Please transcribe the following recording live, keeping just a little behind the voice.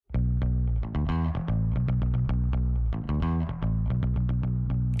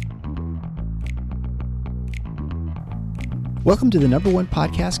Welcome to the number one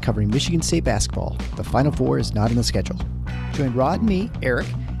podcast covering Michigan State basketball. The Final Four is not on the schedule. Join Rod and me, Eric,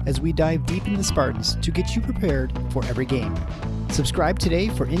 as we dive deep into the Spartans to get you prepared for every game. Subscribe today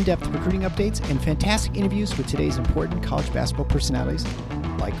for in-depth recruiting updates and fantastic interviews with today's important college basketball personalities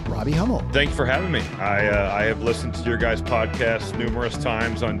like Robbie Hummel. Thanks for having me. I have listened to your guys' podcast numerous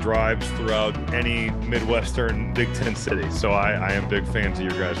times on drives throughout any Midwestern Big Ten city, so I am big fans of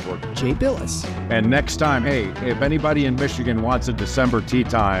your guys' work. Jay Billis. And next time, hey, if anybody in Michigan wants a December tea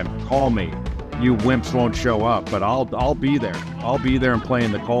time, call me. You wimps won't show up, but I'll be there. I'll be there and play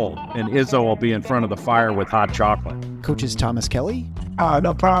in the cold. And Izzo will be in front of the fire with hot chocolate. Coaches Thomas Kelly.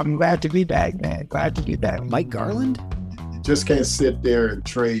 No problem. Glad to be back, man. Glad to be back. Mike Garland. You just can't sit there and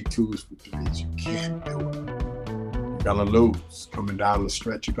trade twos for threes. You can't do it. You're going to lose. Coming down the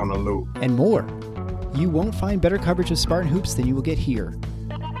stretch, you're going to lose. And more. You won't find better coverage of Spartan hoops than you will get here.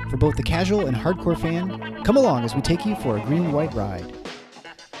 For both the casual and hardcore fan, come along as we take you for a green and white ride.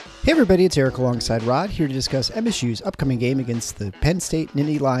 Hey everybody, it's Eric alongside Rod, here to discuss MSU's upcoming game against the Penn State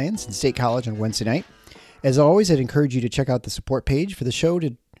Nittany Lions in State College on Wednesday night. As always, I'd encourage you to check out the support page for the show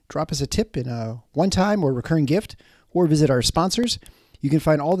to drop us a tip in a one-time or recurring gift, or visit our sponsors. You can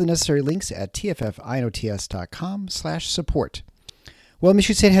find all the necessary links at tffinots.com/support. Well,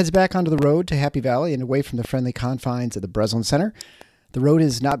 Michigan State heads back onto the road to Happy Valley and away from the friendly confines of the Breslin Center. The road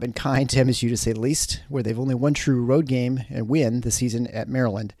has not been kind to MSU, to say the least, where they've only one true road game and win this season at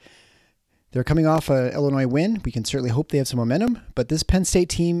Maryland. They're coming off an Illinois win. We can certainly hope they have some momentum, but this Penn State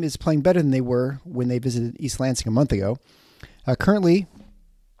team is playing better than they were when they visited East Lansing a month ago. Currently,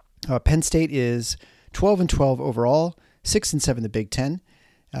 Penn State is 12-12 overall, 6-7 in the Big Ten.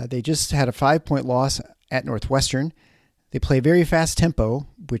 They just had a 5-point loss at Northwestern. They play very fast tempo,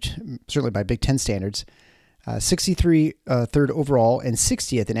 which certainly by Big Ten standards. 63 third overall and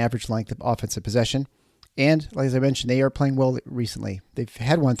 60th in average length of offensive possession. And, like as I mentioned, they are playing well recently. They've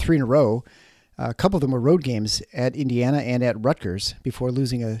had won 3 in a row. A couple of them were road games at Indiana and at Rutgers before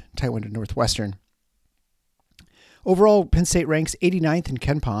losing a tight one to Northwestern. Overall, Penn State ranks 89th in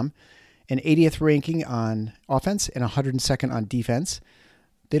KenPom, an 80th ranking on offense and 102nd on defense.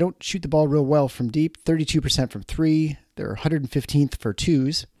 They don't shoot the ball real well from deep, 32% from 3. They're 115th for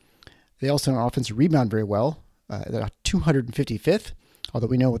twos. They also on offense rebound very well. They're 255th, although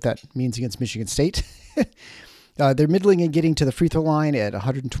we know what that means against Michigan State. They're middling and getting to the free throw line at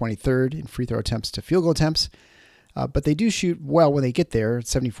 123rd in free throw attempts to field goal attempts, but they do shoot well when they get there, at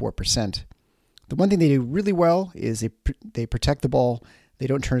 74%. The one thing they do really well is they protect the ball. They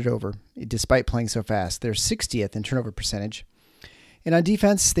don't turn it over, despite playing so fast. They're 60th in turnover percentage. And on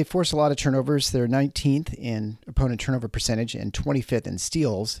defense, they force a lot of turnovers. They're 19th in opponent turnover percentage and 25th in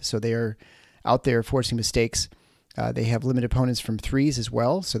steals. So they're out there forcing mistakes. They have limited opponents from threes as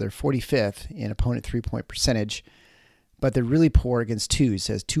well. So they're 45th in opponent three-point percentage. But they're really poor against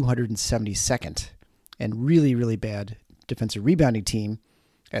twos, as 272nd. And really, really bad defensive rebounding team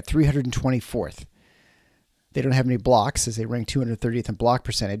at 324th. They don't have any blocks, as they rank 230th in block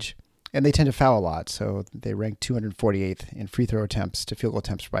percentage. And they tend to foul a lot, so they rank 248th in free throw attempts to field goal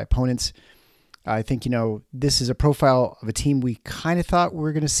attempts by opponents. I think, this is a profile of a team we kind of thought we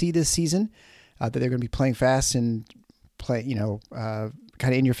were going to see this season, that they're going to be playing fast and play, kind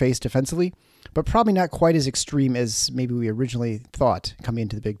of in your face defensively, but probably not quite as extreme as maybe we originally thought coming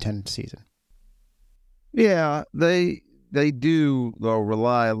into the Big Ten season. Yeah, they do, though,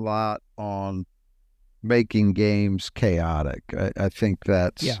 rely a lot on making games chaotic. I think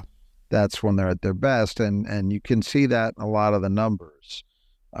that's when they're at their best, and you can see that in a lot of the numbers.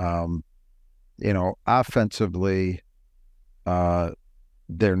 Offensively,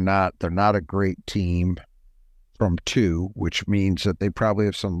 they're not a great team from 2, which means that they probably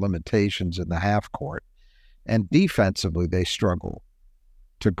have some limitations in the half court. And defensively, they struggle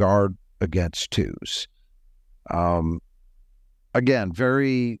to guard against twos. Again,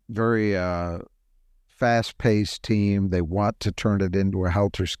 very, very fast-paced team. They want to turn it into a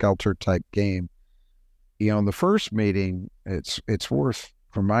helter-skelter type game. In the first meeting, it's worth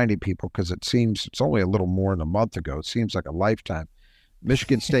reminding people, because it seems it's only a little more than a month ago. It seems like a lifetime.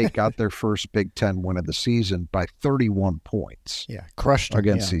 Michigan State got their first Big Ten win of the season by 31 points. Yeah, crushed them,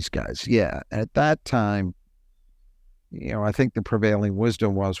 against these guys. Yeah, and at that time, I think the prevailing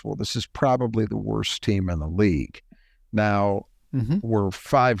wisdom was, well, this is probably the worst team in the league. Now, we're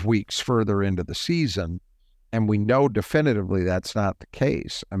 5 weeks further into the season, and we know definitively that's not the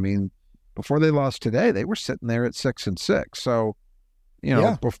case. I mean, before they lost today, they were sitting there at 6-6. So,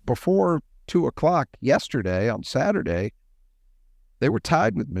 before 2:00 yesterday on Saturday, they were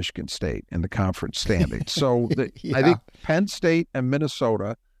tied with Michigan State in the conference standings. So I think Penn State and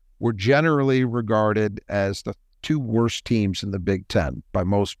Minnesota were generally regarded as the two worst teams in the Big Ten by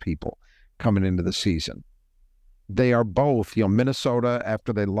most people coming into the season. They are both, Minnesota,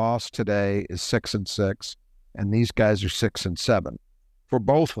 after they lost today, is 6-6, and these guys are 6-7. For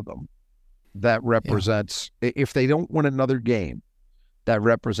both of them, that represents, if they don't win another game, that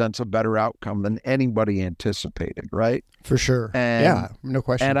represents a better outcome than anybody anticipated, right? For sure. No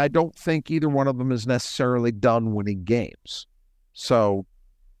question. And I don't think either one of them is necessarily done winning games. So,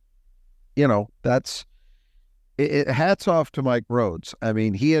 that's it. Hats off to Mike Rhodes. I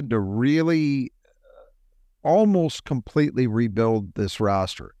mean, he had to really almost completely rebuild this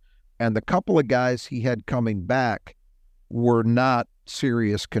roster. And the couple of guys he had coming back were not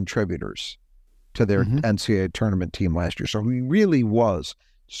serious contributors to their NCAA tournament team last year. So he really was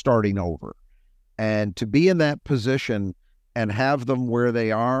starting over. And to be in that position and have them where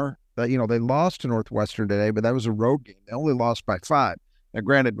they are, they lost to Northwestern today, but that was a road game. They only lost by 5. Now,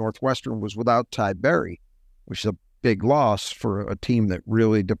 granted, Northwestern was without Ty Berry, which is a big loss for a team that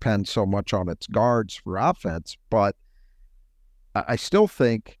really depends so much on its guards for offense. But I still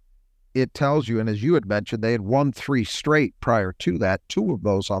think it tells you, and as you had mentioned, they had won 3 straight prior to that, 2 of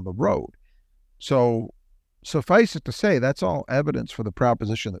those on the road. So suffice it to say, that's all evidence for the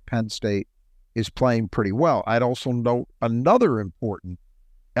proposition that Penn State is playing pretty well. I'd also note another important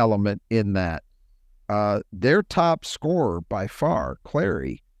element in that. Their top scorer by far,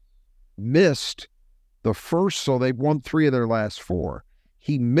 Clary, missed the first, so they've won 3 of their last 4.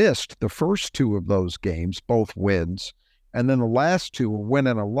 He missed the first 2 of those games, both wins, and then the last 2, a win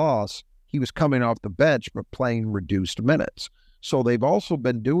and a loss, he was coming off the bench but playing reduced minutes. So they've also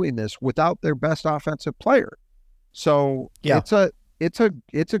been doing this without their best offensive player. So it's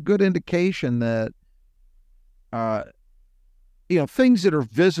a good indication that things that are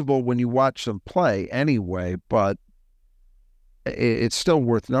visible when you watch them play anyway, but it's still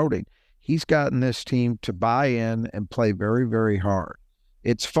worth noting. He's gotten this team to buy in and play very, very hard.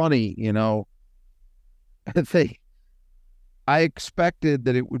 It's funny, I expected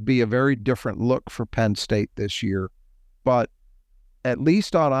that it would be a very different look for Penn State this year, but at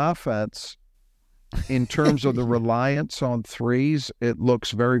least on offense, in terms of the reliance on threes, it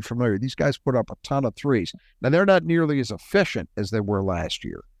looks very familiar. These guys put up a ton of threes. Now, they're not nearly as efficient as they were last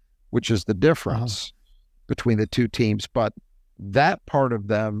year, which is the difference between the two teams. But that part of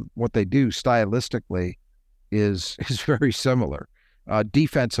them, what they do stylistically, is very similar.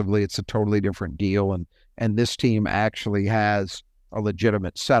 Defensively, it's a totally different deal. And this team actually has a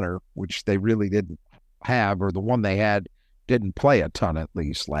legitimate center, which they really didn't have, or the one they had didn't play a ton, at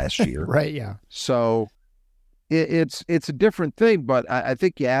least last year. Right, yeah. So it's a different thing, but I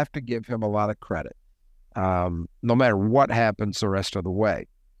think you have to give him a lot of credit, no matter what happens the rest of the way.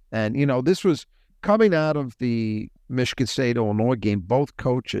 And, this was coming out of the Michigan State-Illinois game. Both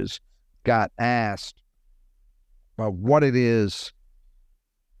coaches got asked about what it is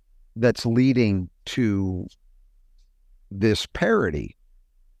that's leading to this parity.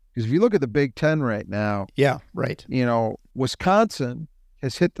 Because if you look at the Big Ten right now, yeah, right. Wisconsin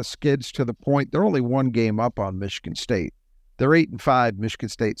has hit the skids to the point they're only 1 game up on Michigan State. They're 8-5, Michigan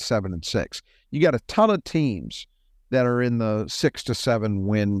State 7-6. You got a ton of teams that are in the 6-7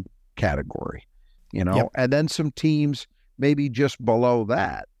 win category, Yep. and then some teams maybe just below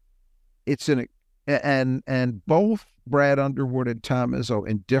that. And both Brad Underwood and Tom Izzo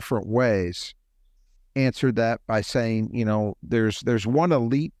in different ways answered that by saying, there's one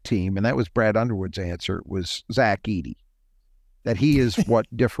elite team, and that was Brad Underwood's answer. It was Zach Edey, that he is what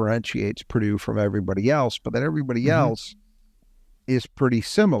differentiates Purdue from everybody else, but that everybody else is pretty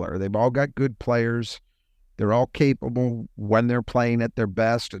similar. They've all got good players. They're all capable when they're playing at their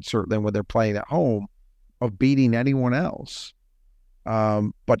best, and certainly when they're playing at home, of beating anyone else.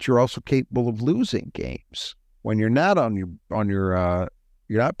 But you're also capable of losing games when you're not you're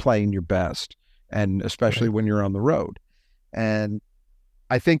not playing your best. And especially when you're on the road. And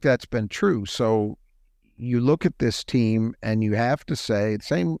I think that's been true. So you look at this team and you have to say, the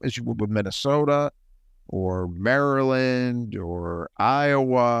same as you would with Minnesota or Maryland or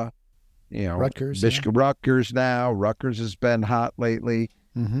Iowa, Rutgers, Michigan, Rutgers now. Rutgers has been hot lately.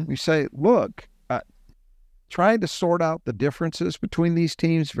 You say, look, trying to sort out the differences between these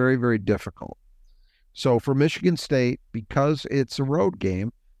teams, very, very difficult. So for Michigan State, because it's a road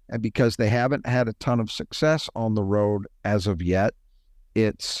game, and because they haven't had a ton of success on the road as of yet,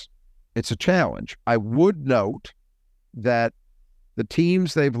 it's a challenge. I would note that the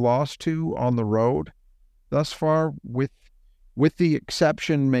teams they've lost to on the road thus far, with the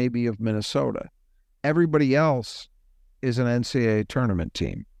exception maybe of Minnesota, everybody else is an NCAA tournament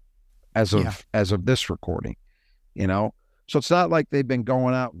team as of this recording. So it's not like they've been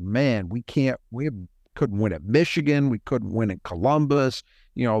going out, man, we have couldn't win at Michigan. We couldn't win in Columbus.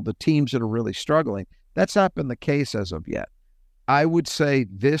 The teams that are really struggling. That's not been the case as of yet. I would say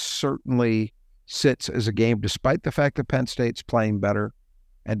this certainly sits as a game, despite the fact that Penn State's playing better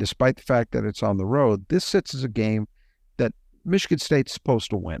and despite the fact that it's on the road, this sits as a game that Michigan State's supposed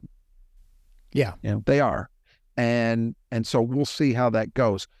to win. Yeah. They are. And so we'll see how that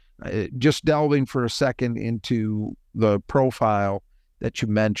goes. Just delving for a second into the profile that you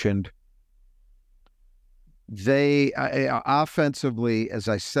mentioned, they offensively, as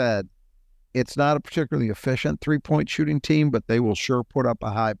I said, it's not a particularly efficient three-point shooting team, but they will sure put up a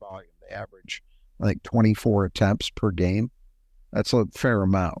high volume. They average, I think, 24 attempts per game. That's a fair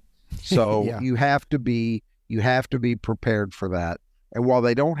amount. So yeah. you have to be prepared for that. And while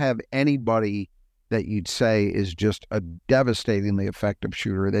they don't have anybody that you'd say is just a devastatingly effective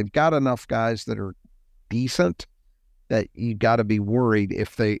shooter, they've got enough guys that are decent that you got to be worried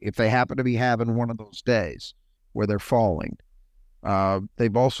if they happen to be having one of those days where they're falling.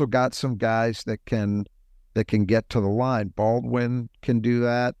 They've also got some guys that can get to the line. Baldwin can do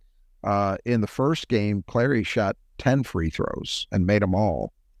that. In the first game, Clary shot 10 free throws and made them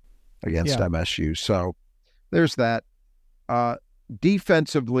all against MSU. So there's that.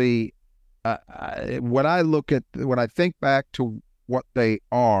 Defensively, when I think back to what they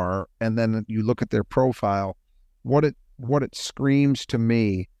are, and then you look at their profile, what it screams to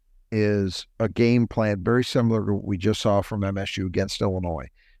me is a game plan very similar to what we just saw from MSU against Illinois.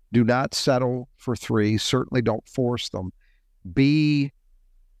 Do not settle for three. Certainly don't force them. Be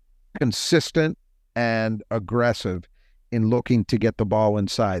consistent and aggressive in looking to get the ball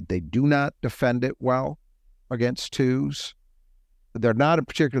inside. They do not defend it well against twos. They're not a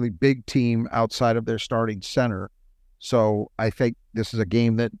particularly big team outside of their starting center. So I think this is a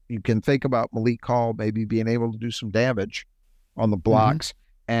game that you can think about Malik Hall maybe being able to do some damage on the blocks.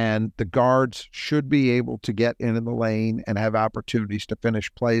 And the guards should be able to get in the lane and have opportunities to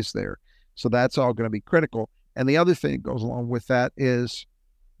finish plays there. So that's all going to be critical. And the other thing that goes along with that is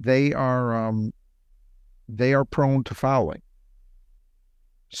they are prone to fouling.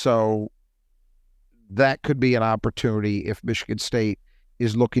 So that could be an opportunity if Michigan State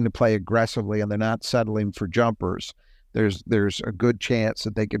is looking to play aggressively and they're not settling for jumpers. There's a good chance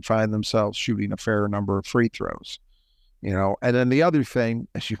that they could find themselves shooting a fair number of free throws. And then the other thing,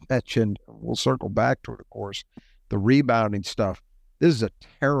 as you mentioned, we'll circle back to it, of course, the rebounding stuff. This is a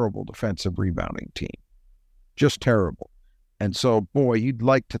terrible defensive rebounding team. Just terrible. And so, boy, you'd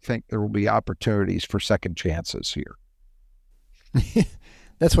like to think there will be opportunities for second chances here.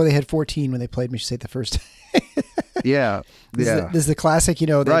 That's why they had 14 when they played Michigan State the first time. Yeah. This is the classic,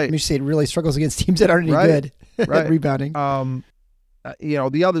 that right. Michigan State really struggles against teams that aren't any good at rebounding.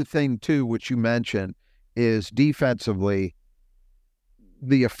 The other thing, too, which you mentioned, is defensively,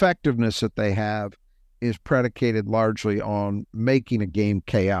 the effectiveness that they have is predicated largely on making a game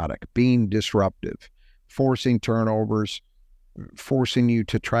chaotic, being disruptive, forcing turnovers, forcing you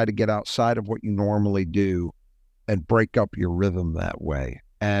to try to get outside of what you normally do and break up your rhythm that way.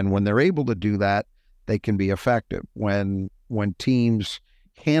 And when they're able to do that, they can be effective. When teams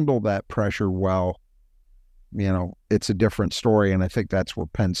handle that pressure well, it's a different story. And I think that's where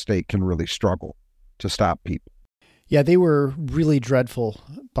Penn State can really struggle to stop people. Yeah, they were really dreadful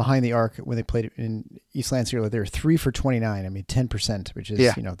behind the arc when they played in East Lansing. They were 3 for 29. I mean, 10%, which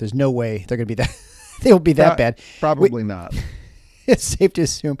is, there's no way they're going to be that. They'll be that bad. Probably not. It's safe to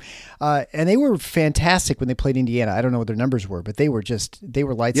assume. And they were fantastic when they played Indiana. I don't know what their numbers were, but they were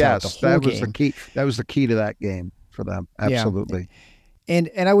lights out the whole game. Was the key. That was the key to that game for them. Absolutely. Yeah.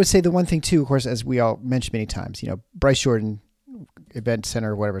 And I would say the one thing too, of course, as we all mentioned many times, Bryce Jordan Event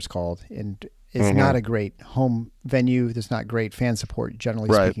Center, whatever it's called, and it's not a great home venue. There's not great fan support,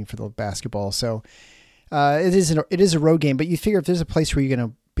 generally speaking, for the basketball. So it is a road game, but you figure if there's a place where you're going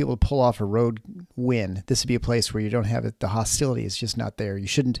to be able to pull off a road win, this would be a place where you don't have the hostility. It's just not there. You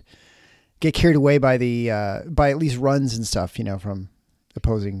shouldn't get carried away by by at least runs and stuff, from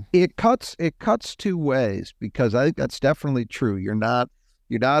opposing. It cuts two ways, because I think that's definitely true. You're not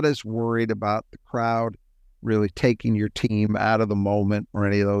as worried about the crowd really taking your team out of the moment or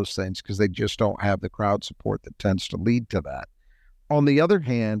any of those things, because they just don't have the crowd support that tends to lead to that. On the other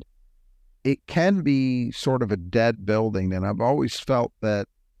hand, it can be sort of a dead building, and I've always felt that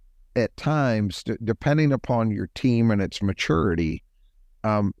at times, depending upon your team and its maturity,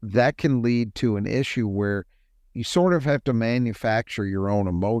 that can lead to an issue where you sort of have to manufacture your own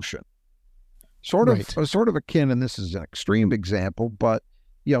emotion. Sort of akin, and this is an extreme example, but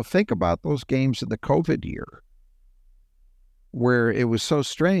think about those games in the COVID year where it was so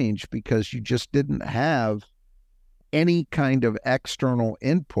strange because you just didn't have any kind of external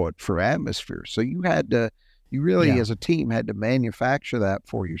input for atmosphere. So you really as a team had to manufacture that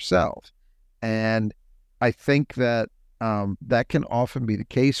for yourself. And I think that that can often be the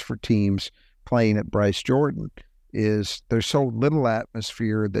case for teams playing at Bryce Jordan, is there's so little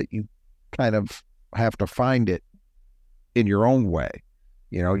atmosphere that you kind of have to find it in your own way.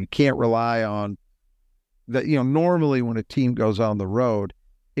 You can't rely on that. Normally when a team goes on the road,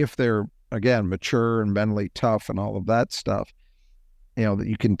 if they're, again, mature and mentally tough and all of that stuff, that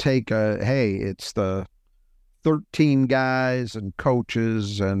you can take hey, it's the 13 guys and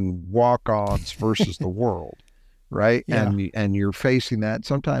coaches and walk-ons versus the world, right? Yeah. And you're facing that.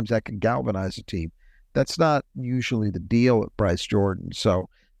 Sometimes that can galvanize a team. That's not usually the deal at Bryce Jordan. So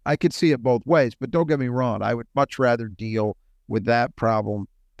I could see it both ways, but don't get me wrong. I would much rather deal with that problem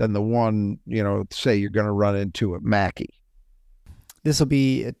than the one, say you're going to run into at Mackey. This will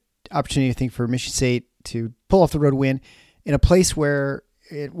be an opportunity, I think, for Michigan State to pull off the road win in a place where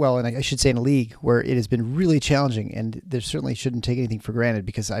and I should say in a league where it has been really challenging, and there certainly shouldn't take anything for granted,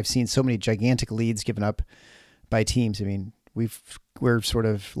 because I've seen so many gigantic leads given up by teams. I mean, we're sort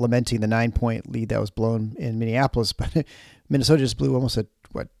of lamenting the 9-point lead that was blown in Minneapolis, but Minnesota just blew almost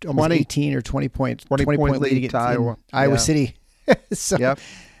 18 or 20 point lead against Iowa City. So,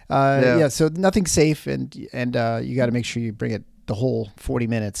 so nothing's safe, and you got to make sure you bring it the whole 40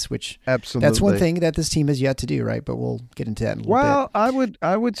 minutes, which absolutely, that's one thing that this team has yet to do, right? But we'll get into that in a little bit.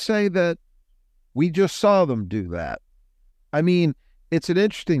 I would say that we just saw them do that. I mean, it's an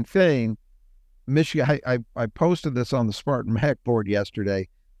interesting thing. Michigan, I posted this on the Spartan Mac board yesterday.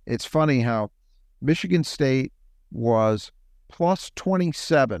 It's funny how Michigan State was plus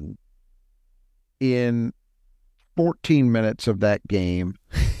 27 in 14 minutes of that game,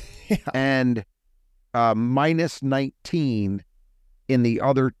 and minus 19 in the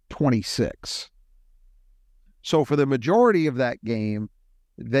other 26. So for the majority of that game,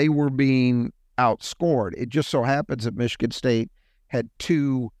 they were being outscored. It just so happens that Michigan State had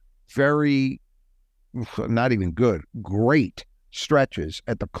two very, not even good, great stretches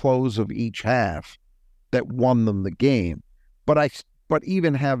at the close of each half that won them the game. But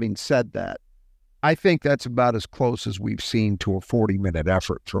even having said that, I think that's about as close as we've seen to a 40-minute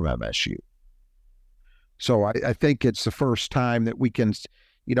effort from MSU. So I think it's the first time that we can,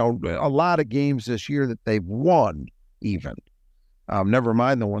 a lot of games this year that they've won even, never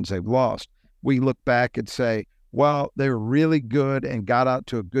mind the ones they've lost. We look back and say, well, they were really good and got out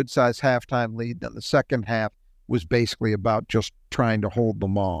to a good-sized halftime lead. Then the second half was basically about just trying to hold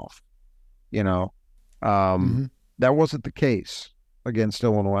them off. That wasn't the case against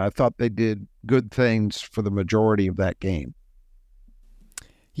Illinois. I thought they did good things for the majority of that game.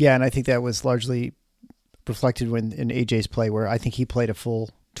 Yeah, and I think that was largely reflected in AJ's play, where I think he played a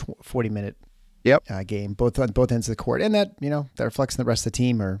full 40-minute game, both on both ends of the court, and that that reflects in the rest of the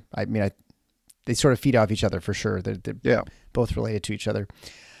team. They sort of feed off each other for sure. They're both related to each other.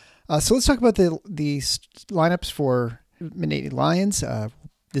 So let's talk about the lineups for Nittany Lions. This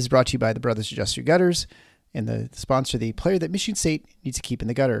is brought to you by the Brothers Adjust Your Gutters, and the sponsor, the player that Michigan State needs to keep in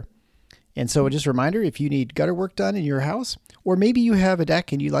the gutter. And so just a reminder, if you need gutter work done in your house, or maybe you have a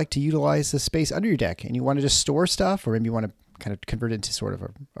deck and you like to utilize the space under your deck and you want to just store stuff, or maybe you want to kind of convert it into sort of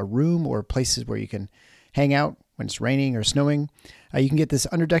a room or places where you can hang out when it's raining or snowing, you can get this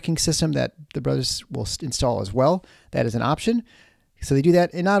underdecking system that the brothers will install as well. That is an option. So they do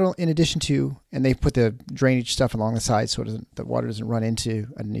that, and in addition to, and they put the drainage stuff along the side so the water doesn't run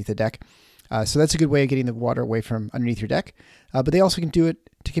underneath the deck. So that's a good way of getting the water away from underneath your deck. But they also can do it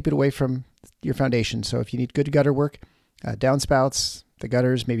to keep it away from your foundation. So if you need good gutter work, downspouts, the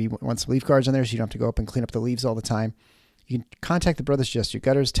gutters, maybe you want some leaf guards on there so you don't have to go up and clean up the leaves all the time, you can contact the Brothers Adjust Your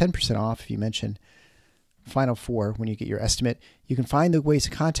Gutters, 10% off if you mention Final Four when you get your estimate. You can find the ways to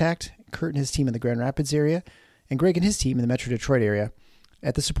contact Kurt and his team in the Grand Rapids area, and Greg and his team in the Metro Detroit area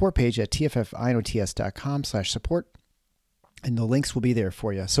at the support page at tffinots.com/support. And the links will be there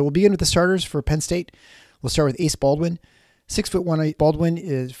for you. So we'll begin with the starters for Penn State. We'll start with Ace Baldwin. 6'1"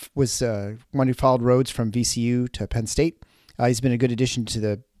 Baldwin was one who followed Rhodes from VCU to Penn State. He's been a good addition to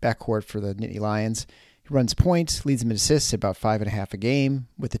the backcourt for the Nittany Lions. He runs points, leads them in assists, about 5.5 a game,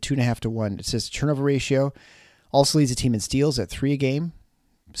 with a 2.5 to 1 assist turnover ratio. Also leads the team in steals at 3 a game.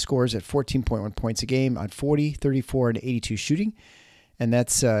 Scores at 14.1 points a game on 40, 34, and 82 shooting. And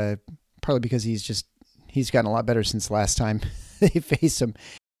that's partly because he's gotten a lot better since the last time they faced him.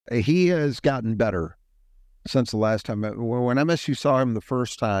 He has gotten better since the last time. When MSU saw him the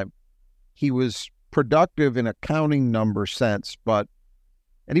first time, he was productive in a counting number sense, and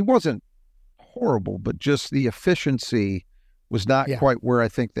he wasn't horrible, but just the efficiency was not quite where I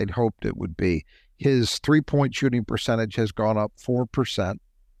think they'd hoped it would be. His three-point shooting percentage has gone up 4%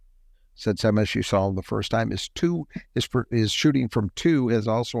 since MSU saw him the first time. His shooting from two has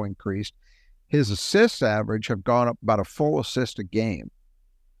also increased. His assists average have gone up about a full assist a game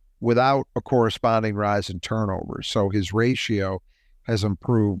without a corresponding rise in turnovers. So his ratio has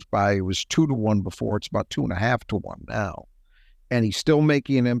improved it was 2-to-1 before. It's about 2.5-to-1 now. And he's still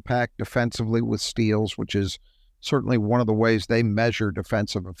making an impact defensively with steals, which is certainly one of the ways they measure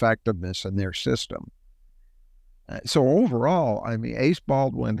defensive effectiveness in their system. So overall, I mean, Ace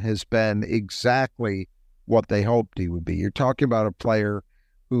Baldwin has been exactly what they hoped he would be. You're talking about a player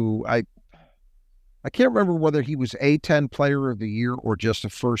who I can't remember whether he was A-10 player of the year or just a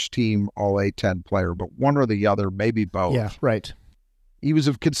first team all A-10 player, but one or the other, maybe both. Yeah, right. He was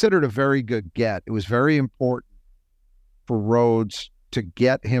considered a very good get. It was very important for Rhodes to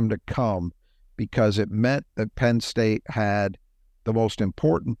get him to come because it meant that Penn State had the most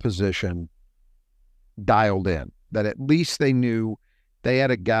important position dialed in, that at least they knew they had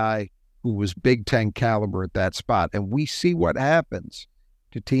a guy who was Big Ten caliber at that spot. And we see what happens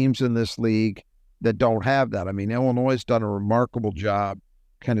to teams in this league that don't have that. I mean, Illinois has done a remarkable job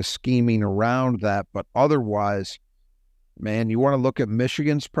kind of scheming around that, but otherwise, man, you want to look at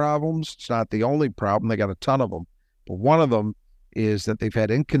Michigan's problems. It's not the only problem. They got a ton of them. But one of them is that they've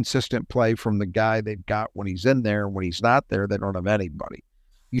had inconsistent play from the guy they've got when he's in there. And when he's not there, they don't have anybody.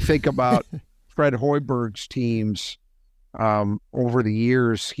 You think about Fred Hoiberg's teams over the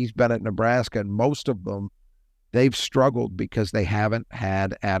years. He's been at Nebraska, and most of them, they've struggled because they haven't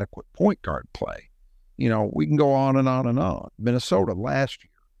had adequate point guard play. You know, we can go on and on and on. Minnesota last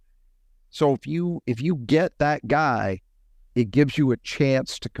year. So if you get that guy, it gives you a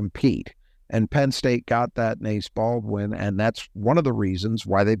chance to compete. And Penn State got that in Ace Baldwin, and that's one of the reasons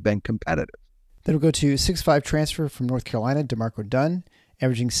why they've been competitive. Then we'll go to 6'5" transfer from North Carolina, DeMarco Dunn,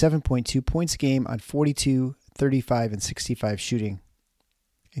 averaging 7.2 points a game on 42, 35, and 65 shooting.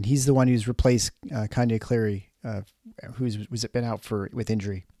 And he's the one who's replaced Kanye Clary, who's been out with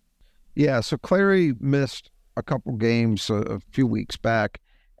injury. Yeah, so Clary missed a couple games a few weeks back,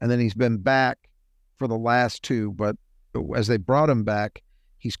 and then he's been back for the last two. But as they brought him back,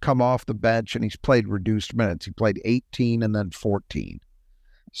 he's come off the bench and he's played reduced minutes. He played 18 and then 14.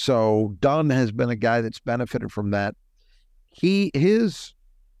 So Dunn has been a guy that's benefited from that. His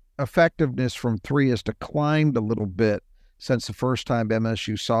effectiveness from three has declined a little bit since the first time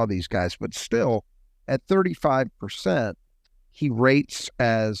MSU saw these guys, but still at 35%, he rates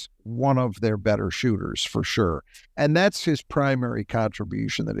as one of their better shooters for sure. And that's his primary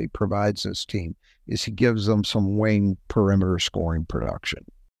contribution that he provides this team, is he gives them some wing perimeter scoring production.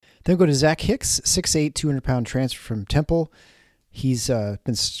 Then go to Zach Hicks, 6'8", 200-pound transfer from Temple. He's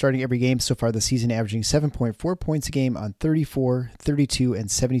been starting every game so far this season, averaging 7.4 points a game on 34, 32, and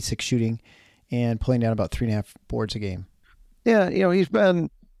 76 shooting, and pulling down about 3.5 boards a game. Yeah, you know, he's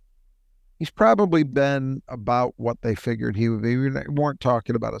probably been about what they figured he would be. We weren't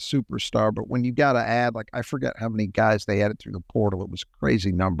talking about a superstar, but when you got to add, like, I forget how many guys they added through the portal. It was a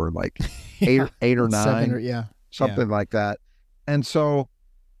crazy number, like eight or nine, something like that. And so,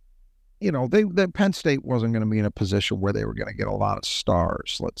 you know, Penn State wasn't going to be in a position where they were going to get a lot of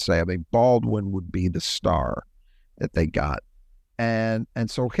stars, let's say. I mean, Baldwin would be the star that they got. And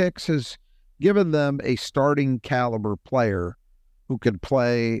so Hicks has given them a starting caliber player who could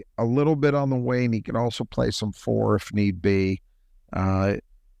play a little bit on the wing. He can also play some four if need be. You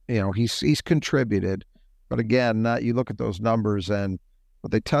know, he's contributed. But again, you look at those numbers and what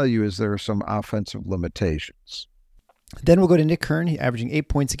they tell you is there are some offensive limitations. Then we'll go to Nick Kern, averaging 8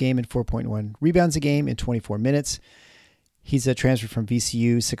 points a game and 4.1 rebounds a game in 24 minutes. He's a transfer from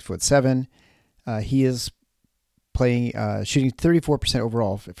VCU, 6'7". He is playing, shooting 34%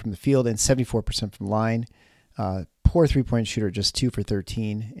 overall from the field and 74% from line. Poor three-point shooter, just 2 for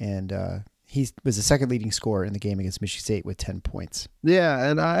 13, and he was the second leading scorer in the game against Michigan State with 10 points. Yeah,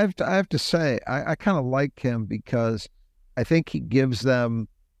 and I have to say, I kind of like him because I think he gives them,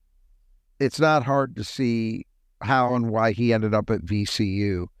 it's not hard to see how and why he ended up at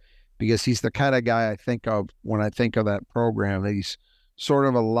VCU, because he's the kind of guy I think of when I think of that program. He's sort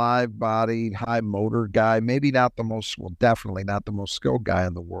of a live-bodied, high-motor guy, maybe not the most, well, definitely not the most skilled guy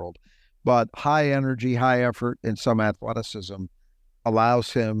in the world, but high energy, high effort, and some athleticism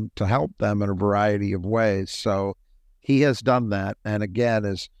allows him to help them in a variety of ways. So he has done that, and again,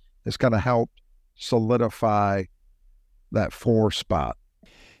 has kind of helped solidify that 4 spot.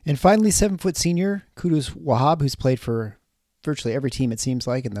 And finally, 7-foot senior Kudus Wahab, who's played for virtually every team, it seems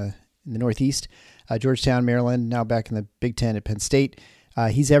like, in the Northeast. Georgetown, Maryland, now back in the Big Ten at Penn State.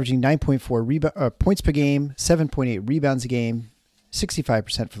 He's averaging 9.4 points per game, 7.8 rebounds a game,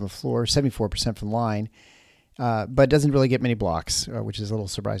 65% from the floor, 74% from the line, but doesn't really get many blocks, which is a little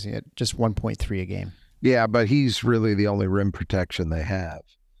surprising at just 1.3 a game. Yeah, but he's really the only rim protection they have.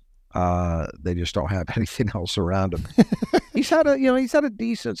 They just don't have anything else around him. He's had a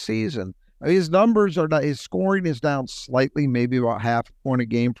decent season. I mean, his numbers are not, his scoring is down slightly, maybe about half a point a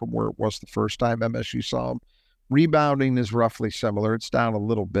game from where it was the first time MSU saw him. Rebounding is roughly similar. It's down a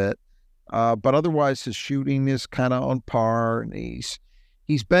little bit. But otherwise his shooting is kind of on par, and he's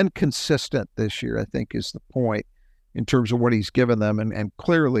been consistent this year, I think is the point in terms of what he's given them. And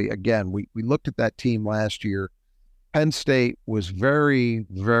clearly, again, we looked at that team last year. Penn State was very,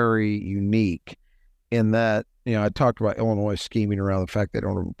 very unique in that, I talked about Illinois scheming around the fact they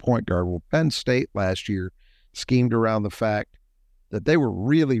don't have a point guard. Well, Penn State last year schemed around the fact that they were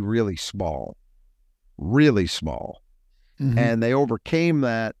really, really small. Mm-hmm. And they overcame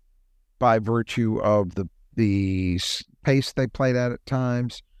that by virtue of the pace they played at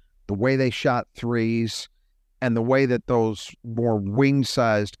times, the way they shot threes, and the way that those more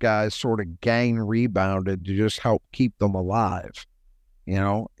wing-sized guys sort of gang rebounded to just help keep them alive.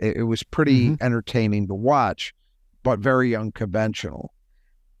 It was pretty entertaining to watch, but very unconventional.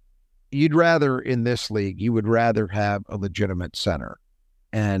 In this league, you would rather have a legitimate center.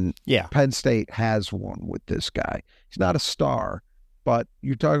 And Penn State has one with this guy. He's not a star, but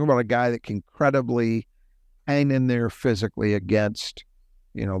you're talking about a guy that can credibly hang in there physically against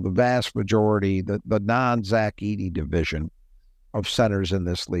the vast majority, the non-Zach Edey division of centers in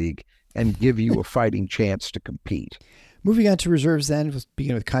this league, and give you a fighting chance to compete. Moving on to reserves then, we'll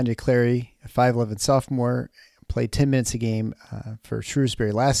begin with Kanye Clary, a 5'11 sophomore, played 10 minutes a game for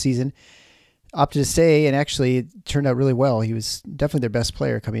Shrewsbury last season. Opted to stay, and actually it turned out really well. He was definitely their best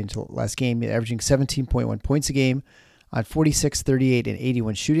player coming into the last game, averaging 17.1 points a game on 46, 38, and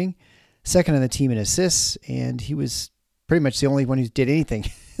 81 shooting. Second on the team in assists, and he was pretty much the only one who did anything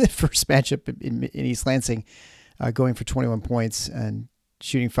the first matchup in East Lansing, going for 21 points and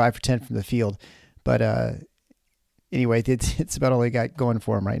shooting 5 for 10 from the field. But anyway, it's about all he got going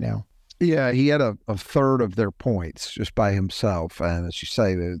for him right now. Yeah, he had a third of their points just by himself. And as you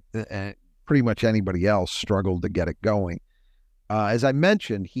say, pretty much anybody else struggled to get it going. As I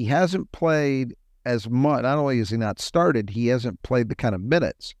mentioned, he hasn't played as much. Not only has he not started, he hasn't played the kind of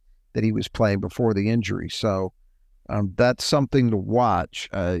minutes that he was playing before the injury. So that's something to watch.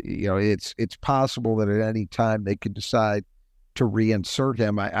 It's possible that at any time they could decide to reinsert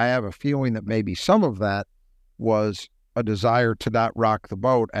him. I have a feeling that maybe some of that was a desire to not rock the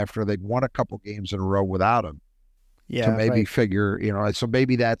boat after they'd won a couple games in a row without him. Yeah, to maybe figure, so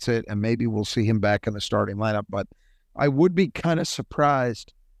maybe that's it, and maybe we'll see him back in the starting lineup. But I would be kind of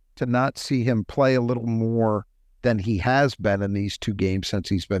surprised to not see him play a little more than he has been in these 2 games since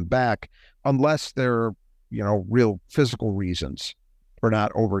he's been back, unless there are, real physical reasons for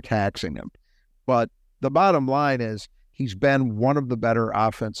not overtaxing him. But the bottom line is he's been one of the better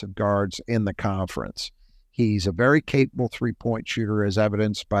offensive guards in the conference. He's a very capable three-point shooter, as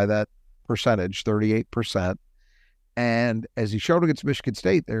evidenced by that percentage, 38%. And as he showed against Michigan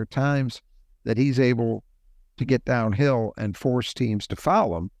State, there are times that he's able to get downhill and force teams to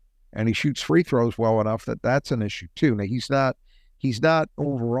foul him, and he shoots free throws well enough that that's an issue too. Now, he's not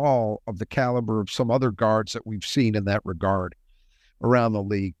overall of the caliber of some other guards that we've seen in that regard around the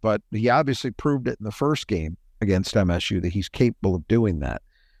league, but he obviously proved it in the first game against MSU that he's capable of doing that.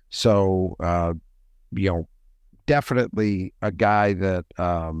 So, definitely a guy that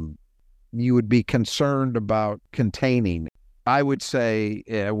you would be concerned about containing. I would say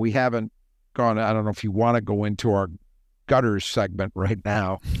we haven't gone, I don't know if you want to go into our gutters segment right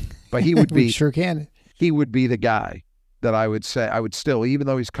now, but he would be, we sure can. He would be the guy that I would say, I would still, even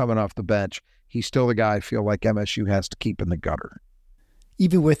though he's coming off the bench, he's still the guy I feel like MSU has to keep in the gutter.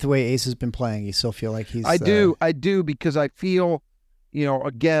 Even with the way Ace has been playing, you still feel like he's... I do, because I feel,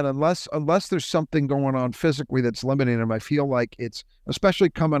 again, unless there's something going on physically that's limiting him, I feel like it's, especially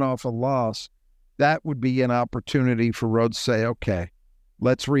coming off a loss, that would be an opportunity for Rhodes to say, okay,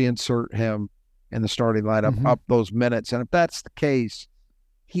 let's reinsert him in the starting lineup, up those minutes. And if that's the case,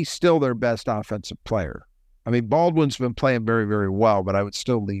 he's still their best offensive player. I mean, Baldwin's been playing very, very well, but I would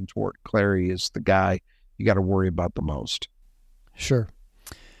still lean toward Clary as the guy you got to worry about the most. Sure.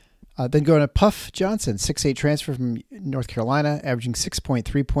 Then going to Puff Johnson, 6'8" transfer from North Carolina, averaging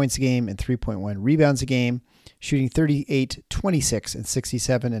 6.3 points a game and 3.1 rebounds a game, shooting 38, 26, and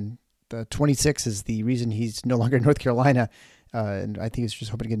 67. And the 26 is the reason he's no longer in North Carolina. And I think he's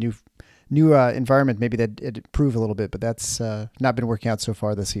just hoping to get a new environment, maybe that it'd improve a little bit, but that's not been working out so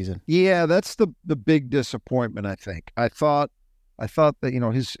far this season. Yeah, that's the big disappointment, I think. I thought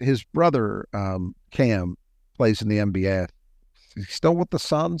that, his brother, Cam, plays in the NBA He's still with the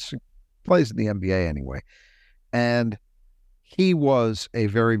Suns. He plays in the NBA anyway. And he was a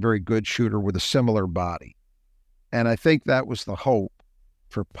very, very good shooter with a similar body. And I think that was the hope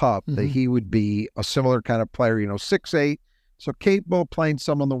for Pup, that he would be a similar kind of player, 6'8", so capable of playing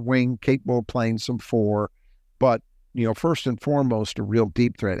some on the wing, capable of playing some 4, but, first and foremost, a real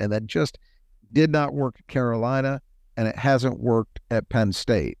deep threat. And that just did not work at Carolina, and it hasn't worked at Penn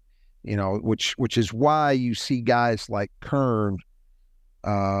State, which is why you see guys like Kern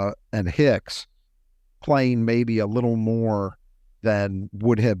and Hicks playing maybe a little more than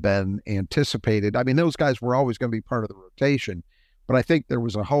would have been anticipated. I mean, those guys were always going to be part of the rotation, but I think there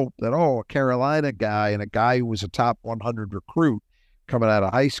was a hope that, a Carolina guy and a guy who was a top 100 recruit coming out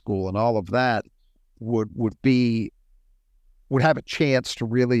of high school and all of that would have a chance to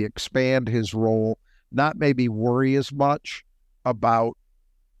really expand his role, not maybe worry as much about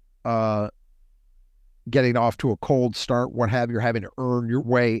getting off to a cold start, what have you, having to earn your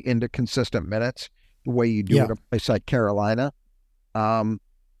way into consistent minutes the way you do at a place like Carolina. And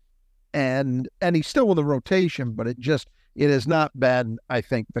he's still in the rotation, but it has not been, I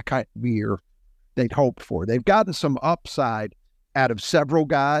think, the kind of year they'd hoped for. They've gotten some upside out of several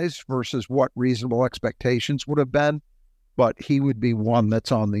guys versus what reasonable expectations would have been, but he would be one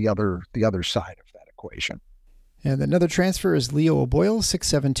that's on the other side of that equation. And another transfer is Leo O'Boyle,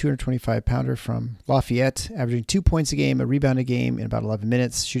 6'7", 225-pounder from Lafayette, averaging 2 points a game, a rebound a game in about 11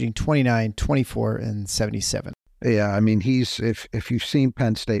 minutes, shooting 29, 24, and 77. Yeah, I mean, he's if you've seen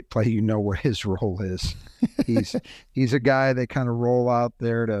Penn State play, you know what his role is. He's a guy they kind of roll out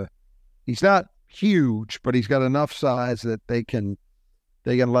there he's not huge, but he's got enough size that they can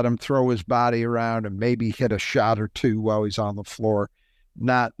let him throw his body around and maybe hit a shot or two while he's on the floor.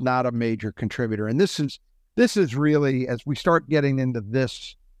 Not a major contributor. And this is really, as we start getting into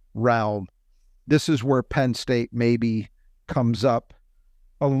this realm, this is where Penn State maybe comes up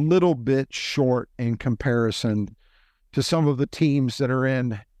a little bit short in comparison to some of the teams that are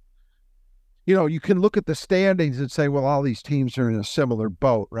in. You can look at the standings and say, well, all these teams are in a similar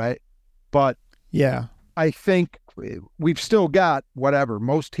boat, right? But yeah, I think we've still got whatever.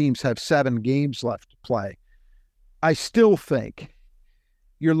 Most teams have 7 games left to play. I still think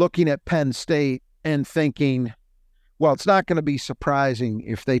you're looking at Penn State and thinking, well, it's not going to be surprising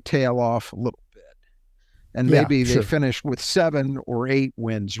if they tail off a little bit. And maybe they finish with 7 or 8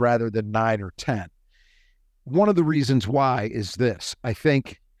 wins rather than 9 or 10. One of the reasons why is this. I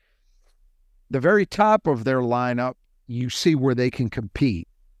think the very top of their lineup, you see where they can compete.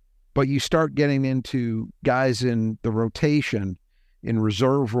 But you start getting into guys in the rotation, in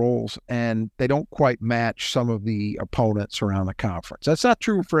reserve roles, and they don't quite match some of the opponents around the conference. That's not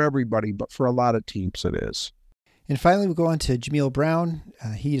true for everybody, but for a lot of teams it is. And finally, we'll go on to Jameel Brown.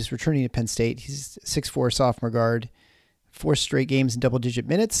 He is returning to Penn State. He's 6'4", sophomore guard, 4 straight games in double-digit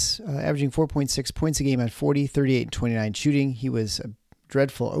minutes, averaging 4.6 points a game on 40, 38, and 29 shooting. He was a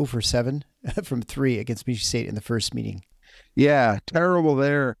dreadful 0 for 7 from 3 against Michigan State in the first meeting. Yeah, terrible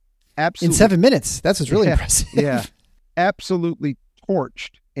there. Absolutely. In 7 minutes. That's what's really impressive. Yeah, absolutely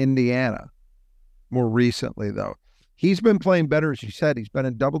torched Indiana more recently, though. He's been playing better, as you said. He's been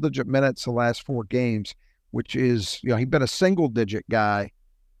in double-digit minutes the last 4 games, which is, he's been a single-digit guy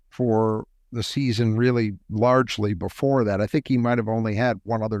for the season really largely before that. I think he might have only had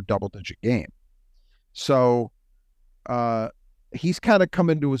one other double-digit game. So he's kind of come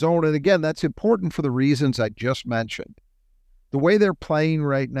into his own. And again, that's important for the reasons I just mentioned. The way they're playing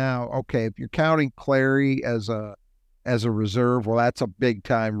right now, okay, if you're counting Clary as a reserve, well, that's a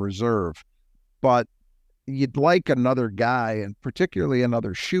big-time reserve. But you'd like another guy, and particularly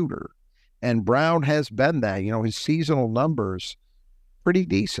another shooter. And Brown has been that. His seasonal numbers pretty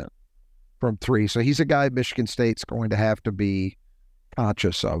decent from 3. So he's a guy Michigan State's going to have to be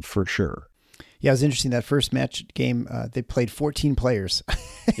conscious of for sure. Yeah, it was interesting. That first match game, they played 14 players.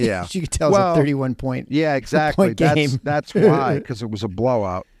 Yeah. You could tell it was a 31-point Yeah, exactly. game. That's why, because it was a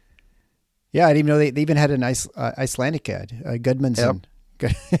blowout. Yeah, I didn't even know they even had an Icelandic guy, Gudmundsson.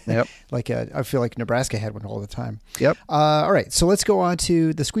 Yep. I feel like Nebraska had one all the time. Yep. All right, so let's go on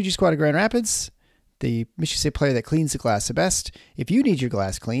to the Squeegee Squad of Grand Rapids, the Michigan State player that cleans the glass the best. If you need your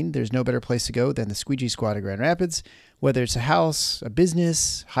glass cleaned, there's no better place to go than the Squeegee Squad of Grand Rapids. Whether it's a house, a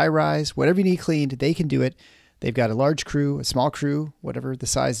business, high-rise, whatever you need cleaned, they can do it. They've got a large crew, a small crew, whatever the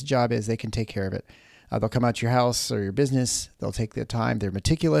size of the job is, they can take care of it. They'll come out to your house or your business. They'll take their time. They're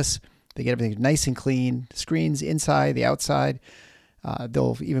meticulous. They get everything nice and clean, screens inside, the outside.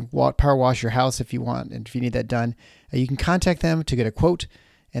 They'll even power wash your house if you want, and if you need that done. You can contact them to get a quote,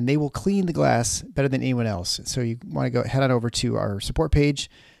 and they will clean the glass better than anyone else. So you want to head on over to our support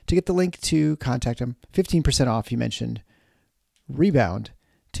page to get the link to contact them. 15% off, you mentioned rebound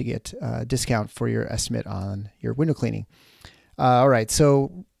to get a discount for your estimate on your window cleaning. All right.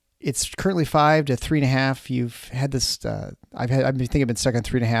 So it's currently 5 to 3.5. You've had this, I've been stuck on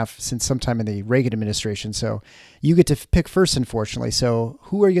 3.5 since sometime in the Reagan administration. So you get to pick first, unfortunately. So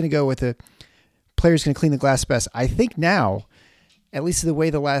who are you going to go with? The player's going to clean the glass best? I think now, at least the way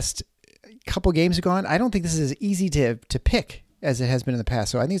the last couple games have gone, I don't think this is as easy to pick as it has been in the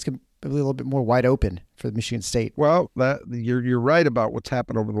past. So I think it's going to be a little bit more wide open for Michigan State. Well, you're right about what's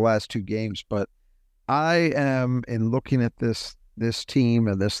happened over the last 2 games, but I am, in looking at this team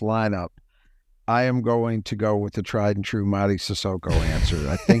and this lineup, I am going to go with the tried and true Mady Sissoko answer.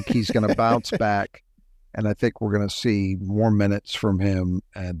 I think he's going to bounce back, and I think we're going to see more minutes from him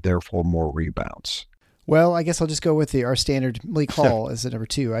and therefore more rebounds. Well, I guess I'll just go with our standard Malik Hall as the number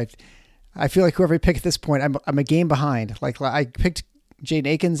 2. I feel like whoever I pick at this point, I'm a game behind. Like I picked Jaden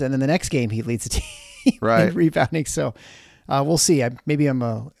Akins, and then the next game he leads the team in rebounding. So we'll see. Maybe I'm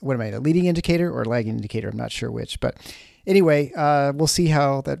a leading indicator or a lagging indicator? I'm not sure which. But anyway, we'll see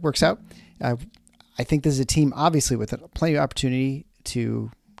how that works out. I think this is a team, obviously, with plenty of opportunity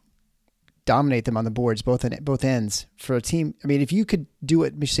to dominate them on the boards, both ends. For a team, I mean, if you could do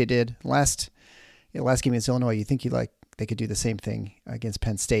what Michigan State did last game against Illinois, you think they could do the same thing against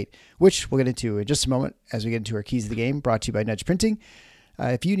Penn State, which we'll get into in just a moment as we get into our keys of the game, brought to you by Nudge Printing.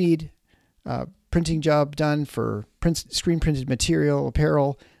 If you need a printing job done for screen printed material,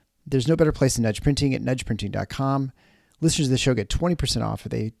 apparel, there's no better place than Nudge Printing at nudgeprinting.com. Listeners of the show get 20% off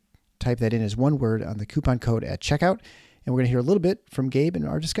if they type that in as one word on the coupon code at checkout. And we're going to hear a little bit from Gabe in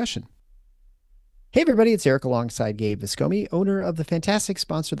our discussion. Hey everybody, it's Eric alongside Gabe Viscomi, owner of the fantastic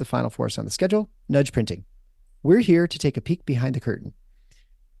sponsor of the Final Four on the schedule, Nudge Printing. We're here to take a peek behind the curtain.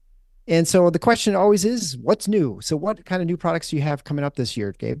 And so the question always is, what's new? So what kind of new products do you have coming up this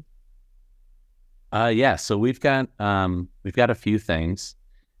year, Gabe? So we've got a few things.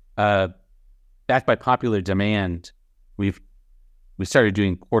 Backed by popular demand, we started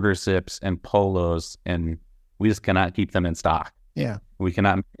doing quarter zips and polos, and we just cannot keep them in stock. Yeah. We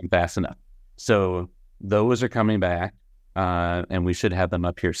cannot make them fast enough. So those are coming back, and we should have them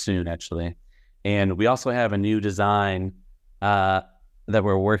up here soon, actually. And we also have a new design that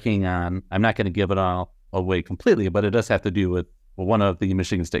we're working on. I'm not going to give it all away completely, but it does have to do with one of the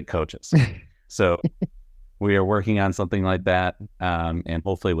Michigan State coaches. So we are working on something like that, and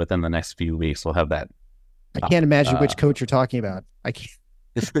hopefully within the next few weeks we'll have that. I can't imagine which coach you're talking about. I can't.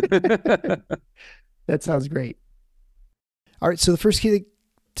 That sounds great. All right, so the first key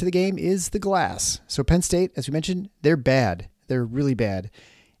to the game is the glass. So Penn State, as we mentioned, they're bad. They're really bad.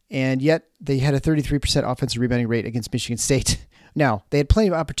 And yet they had a 33% offensive rebounding rate against Michigan State. Now, they had plenty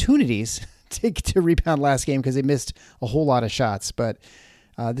of opportunities to rebound last game because they missed a whole lot of shots. But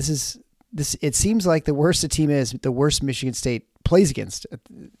it seems like the worse the team is, the worse Michigan State plays against,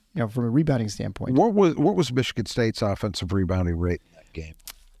 from a rebounding standpoint. What was Michigan State's offensive rebounding rate in that game?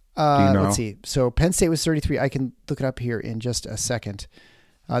 Do you know? Let's see. So Penn State was 33. I can look it up here in just a second.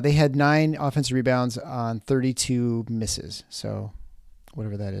 They had 9 offensive rebounds on 32 misses. So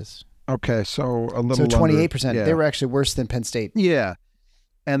whatever that is. Okay, so a little. So 28%. Under, yeah. They were actually worse than Penn State. Yeah,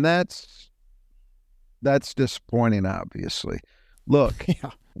 and that's disappointing. Obviously, look,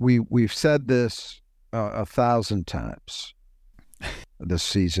 yeah. we've said this 1,000 times this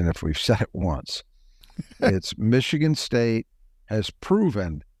season. If we've said it once, it's Michigan State has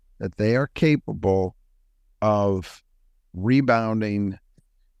proven that they are capable of rebounding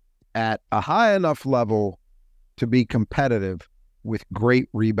at a high enough level to be competitive with great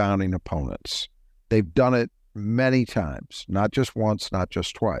rebounding opponents. They've done it many times, not just once, not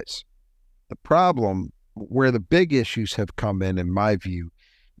just twice. The problem, where the big issues have come in my view,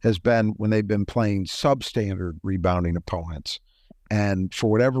 has been when they've been playing substandard rebounding opponents. And for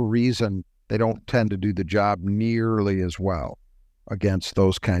whatever reason, they don't tend to do the job nearly as well against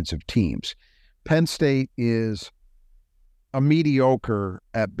those kinds of teams. Penn State is a mediocre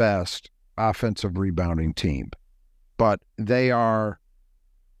at best offensive rebounding team, but they are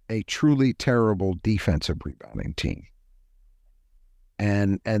a truly terrible defensive rebounding team.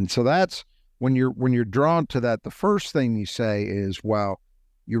 And so that's when you're drawn to that, the first thing you say is, well,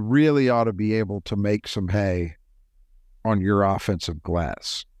 you really ought to be able to make some hay on your offensive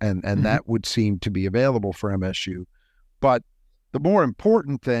glass. And mm-hmm. that would seem to be available for MSU. But the more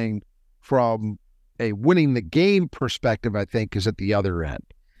important thing from a winning the game perspective, I think, is at the other end.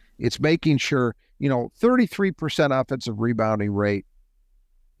 It's making sure, 33% offensive rebounding rate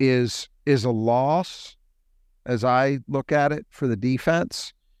is a loss as I look at it for the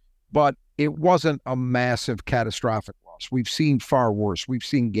defense, but it wasn't a massive catastrophic loss. We've seen far worse. We've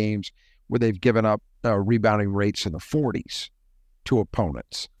seen games where they've given up rebounding rates in the 40s to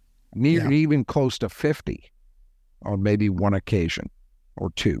opponents, even close to 50 on maybe one occasion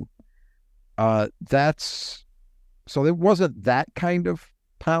or two. So it wasn't that kind of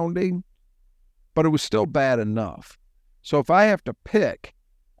pounding, but it was still bad enough. So if I have to pick,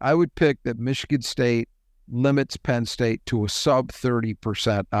 I would pick that Michigan State limits Penn State to a sub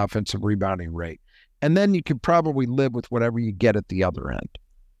 30% offensive rebounding rate. And then you could probably live with whatever you get at the other end.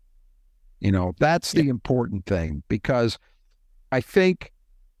 That's the important thing, because I think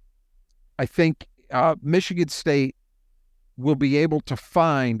Michigan State will be able to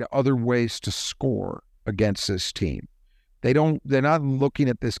find other ways to score against this team. They're not looking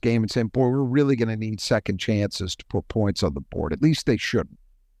at this game and saying, boy, we're really going to need second chances to put points on the board. At least they shouldn't,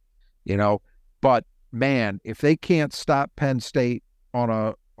 but man, if they can't stop Penn State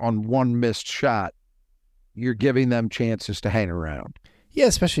on one missed shot, you're giving them chances to hang around. Yeah,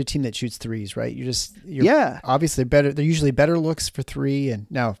 especially a team that shoots threes, right? You're obviously better. They're usually better looks for three, and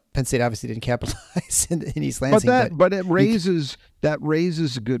now Penn State obviously didn't capitalize in East Lansing. But it raises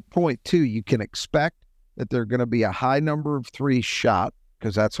a good point too. You can expect that they're going to be a high number of threes shot,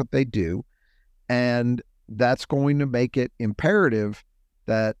 because that's what they do, and that's going to make it imperative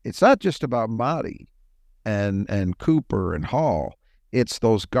that it's not just about Mahdi and Cooper and Hall. It's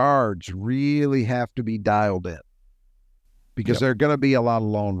those guards really have to be dialed in, because there are going to be a lot of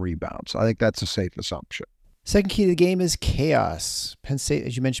lone rebounds. I think that's a safe assumption. Second key to the game is chaos. Penn State,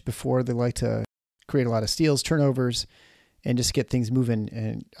 as you mentioned before, they like to create a lot of steals, turnovers, and just get things moving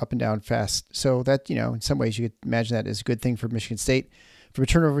and up and down fast. So that, in some ways you could imagine that as a good thing for Michigan State. From a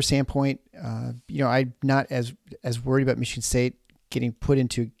turnover standpoint, I'm not as worried about Michigan State getting put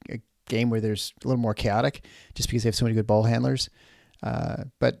into a game where there's a little more chaotic, just because they have so many good ball handlers.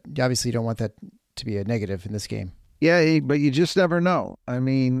 But obviously you don't want that to be a negative in this game. Yeah, but you just never know. I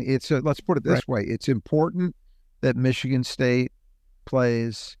mean, let's put it this way. It's important that Michigan State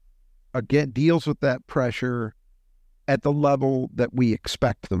deals with that pressure at the level that we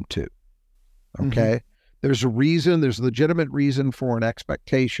expect them to. Okay? Mm-hmm. There's a legitimate reason for an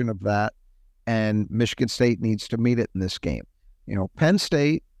expectation of that, and Michigan State needs to meet it in this game. Penn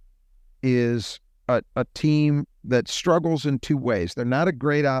State is a team that struggles in two ways. They're not a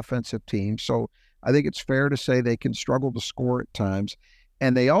great offensive team, so I think it's fair to say they can struggle to score at times,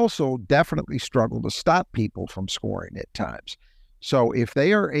 and they also definitely struggle to stop people from scoring at times. So if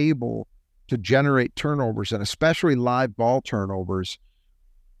they are able to generate turnovers, and especially live ball turnovers,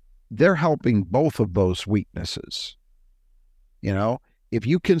 they're helping both of those weaknesses. If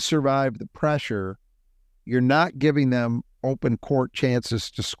you can survive the pressure, you're not giving them open court chances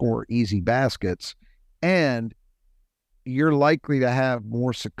to score easy baskets, and you're likely to have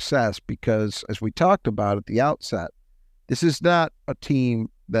more success because, as we talked about at the outset, this is not a team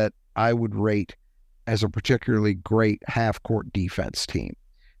that I would rate as a particularly great half-court defense team.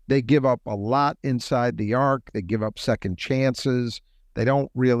 They give up a lot inside the arc. They give up second chances. They don't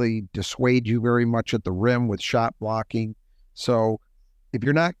really dissuade you very much at the rim with shot blocking. So if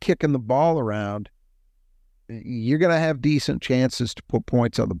you're not kicking the ball around, you're going to have decent chances to put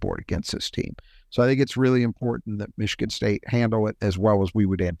points on the board against this team. So I think it's really important that Michigan State handle it as well as we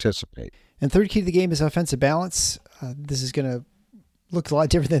would anticipate. And third key to the game is offensive balance. This is going to look a lot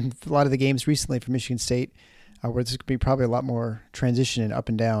different than a lot of the games recently for Michigan State, where there's going to be probably a lot more transition and up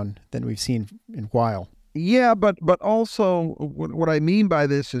and down than we've seen in a while. Yeah, but also what I mean by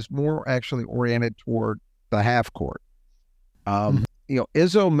this is more actually oriented toward the half court.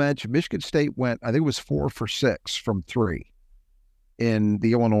 Izzo mentioned Michigan State went, I think it was 4 for 6 from 3 in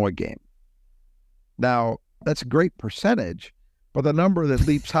the Illinois game. Now, that's a great percentage, but the number that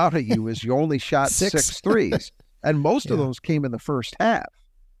leaps out at you is you only shot 6 threes, and most of those came in the first half.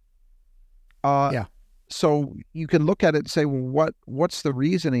 So you can look at it and say, well, what's the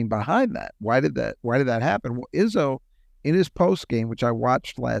reasoning behind that? Why did that happen? Well, Izzo, in his post game, which I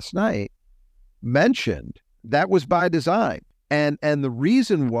watched last night, mentioned that was by design. And the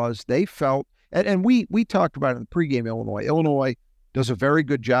reason was they felt, and we talked about it in the pregame Illinois. Illinois does a very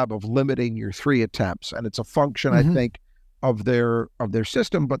good job of limiting your 3 attempts, and it's a function, I think, of their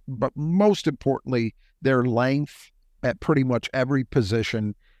system, but most importantly, their length at pretty much every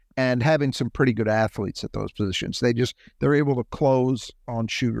position and having some pretty good athletes at those positions. They're able to close on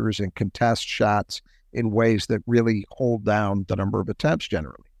shooters and contest shots in ways that really hold down the number of attempts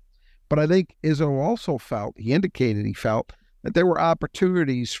generally. But I think Izzo also indicated he felt that there were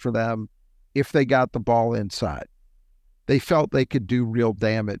opportunities for them if they got the ball inside. They felt they could do real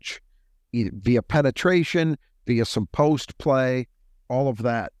damage either via penetration, via some post play, all of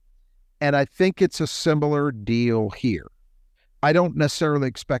that. And I think it's a similar deal here. I don't necessarily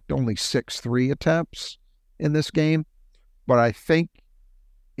expect only 6 3 attempts in this game, But I think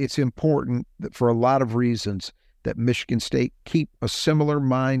it's important that for a lot of reasons that Michigan State keep a similar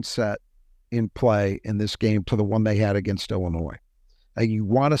mindset in play in this game to the one they had against Illinois. You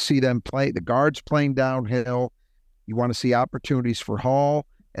want to see them play, the guards playing downhill. You want to see opportunities for Hall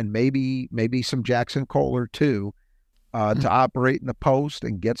and maybe some Jackson Kohler too, to operate in the post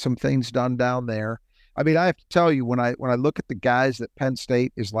and get some things done down there. I mean, I have to tell you, when I look at the guys that Penn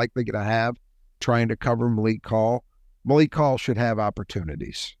State is likely going to have trying to cover Malik Hall should have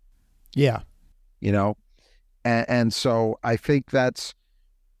opportunities. Yeah. You know, and so I think that's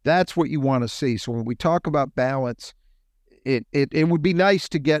what you want to see. So when we talk about balance, it would be nice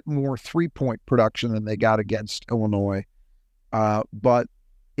to get more 3-point production than they got against Illinois. But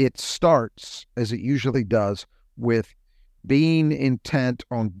it starts, as it usually does, with being intent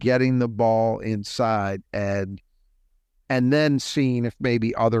on getting the ball inside and then seeing if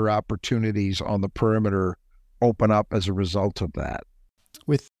maybe other opportunities on the perimeter open up as a result of that.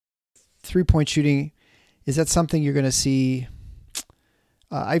 With 3-point shooting, is that something you're going to see?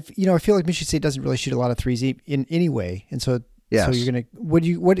 I feel like Michigan State doesn't really shoot a lot of threes in any way, and so yes. So you're going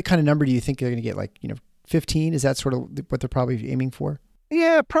to what kind of number do you think they're going to get? Like 15? Is that sort of what they're probably aiming for?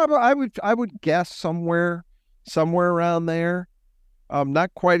 Yeah, probably. I would guess somewhere around there.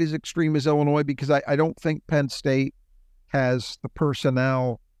 Not quite as extreme as Illinois, because I don't think Penn State has the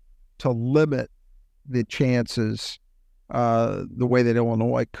personnel to limit the chances the way that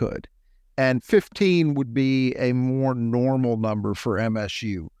Illinois could. And 15 would be a more normal number for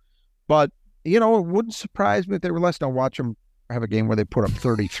MSU. But, it wouldn't surprise me if they were less. Now watch them have a game where they put up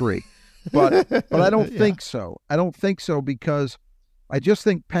 33. But I don't think so. I don't think so, because I just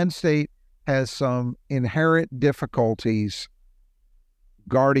think Penn State has some inherent difficulties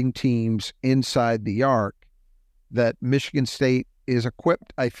guarding teams inside the arc that Michigan State is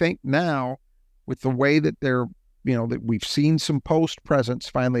equipped, I think, now with the way that they're, that we've seen some post presence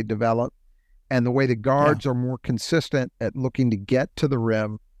finally develop, and the way the guards are more consistent at looking to get to the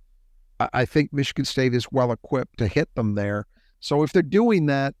rim. I think Michigan State is well equipped to hit them there. So if they're doing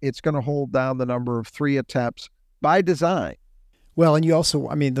that, it's going to hold down the number of 3 attempts by design. Well, and you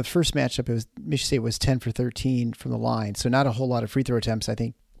also, the first matchup, Michigan State was 10 for 13 from the line, so not a whole lot of free throw attempts. I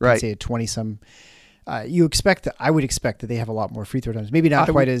think, right, say 20-some. I would expect that they have a lot more free throw attempts. Maybe not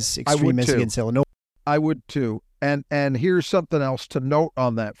quite as extreme as against Illinois. I would too. And here's something else to note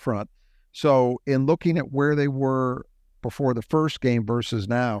on that front. So in looking at where they were before the first game versus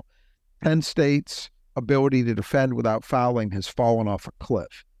now, Penn State's ability to defend without fouling has fallen off a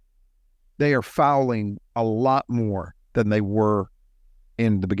cliff. They are fouling a lot more than they were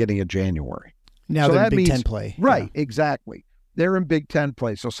in the beginning of January. Now they're in Big Ten play. Right, exactly. They're in Big Ten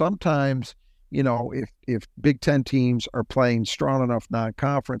play. So sometimes, if Big Ten teams are playing strong enough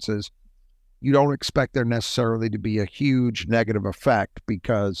non-conferences, you don't expect there necessarily to be a huge negative effect,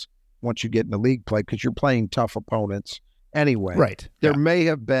 because once you get into league play, because you're playing tough opponents anyway. Right. There may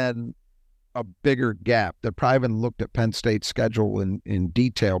have been a bigger gap. They probably haven't looked at Penn State's schedule in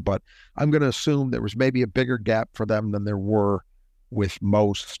detail, but I'm going to assume there was maybe a bigger gap for them than there were with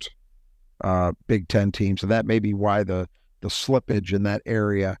most Big Ten teams. And that may be why the slippage in that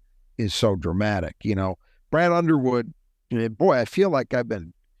area is so dramatic. Brad Underwood, boy, I feel like I've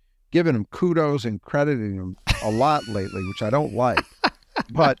been giving him kudos and crediting him a lot lately, which I don't like.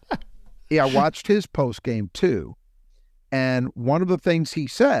 But I watched his post game too. And one of the things he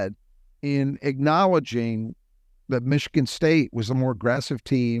said in acknowledging that Michigan State was a more aggressive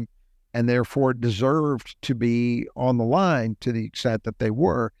team and therefore deserved to be on the line to the extent that they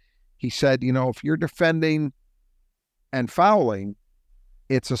were, he said, if you're defending and fouling,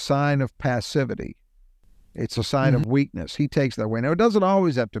 it's a sign of passivity. It's a sign of weakness. He takes that way. Now, it doesn't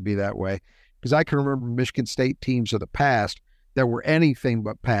always have to be that way, because I can remember Michigan State teams of the past that were anything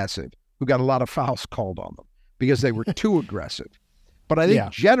but passive, who got a lot of fouls called on them because they were too aggressive. But I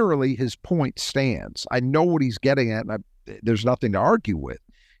think generally his point stands. I know what he's getting at, and there's nothing to argue with.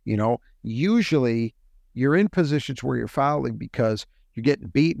 Usually you're in positions where you're fouling because you're getting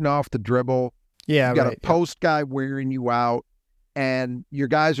beaten off the dribble. Yeah, you got a post guy wearing you out, and your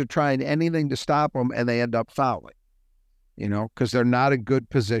guys are trying anything to stop them, and they end up fouling, because they're not in good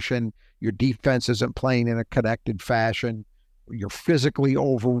position. Your defense isn't playing in a connected fashion. You're physically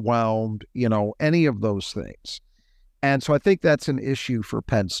overwhelmed, any of those things. And so I think that's an issue for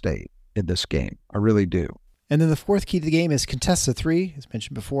Penn State in this game. I really do. And then the fourth key to the game is contest the 3, as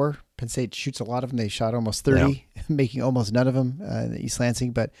mentioned before. Penn State shoots a lot of them. They shot almost 30, making almost none of them in East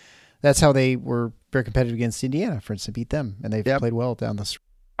Lansing. But that's how they were very competitive against Indiana, for instance, beat them. And they've played well down the stretch.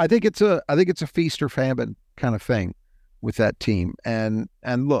 I think it's a feast or famine kind of thing with that team. And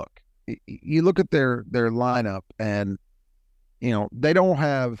look, you look at their lineup, and they don't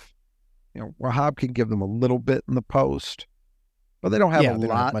have, Wahab can give them a little bit in the post, but they don't have a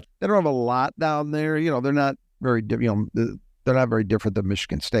lot. They don't have a lot down there. They're not very, they're not very different than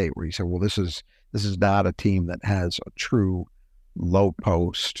Michigan State, where you say, well, this is not a team that has a true low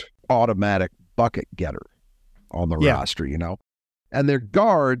post automatic bucket getter on the roster, And their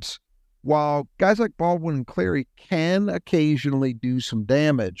guards, while guys like Baldwin and Cleary can occasionally do some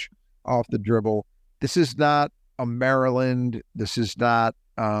damage off the dribble, this is not a Maryland. This is not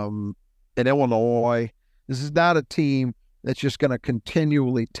an Illinois. This is not a team that's just going to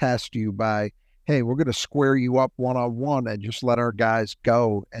continually test you by, hey, we're going to square you up one-on-one and just let our guys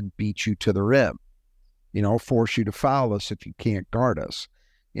go and beat you to the rim, force you to foul us if you can't guard us.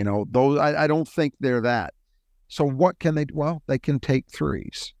 Those I don't think they're that. So what can they do? Well, they can take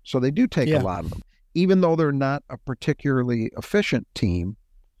threes. So they do take a lot of them. Even though they're not a particularly efficient team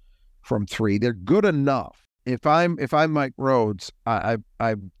from three, they're good enough. If I'm Mike Rhodes,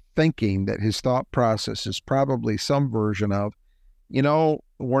 I'm thinking that his thought process is probably some version of,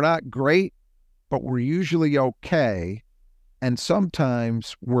 we're not great, but we're usually okay. And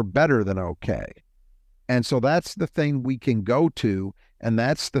sometimes we're better than okay. And so that's the thing we can go to. And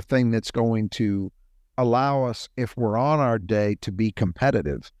that's the thing that's going to allow us, if we're on our day, to be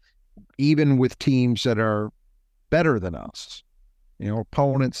competitive, even with teams that are better than us,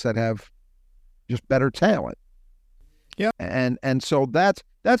 opponents that have just better talent. Yeah. And so that's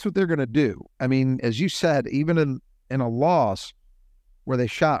what they're going to do. I mean, as you said, even in a loss where they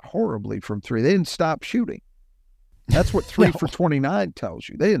shot horribly from three, they didn't stop shooting. That's what 3 for 29 tells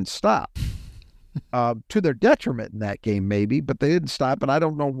you. They didn't stop. To their detriment in that game, maybe, but they didn't stop, and I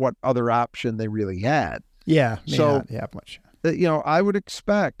don't know what other option they really had. Yeah, not have much. I would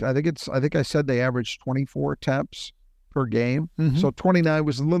expect. I think I said they averaged 24 attempts per game, so 29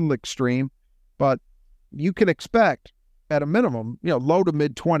 was a little extreme, but you can expect at a minimum, low to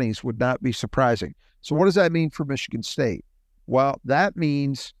mid 20s would not be surprising. So what does that mean for Michigan State? Well, that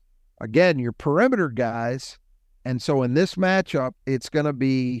means again your perimeter guys, and so in this matchup, it's going to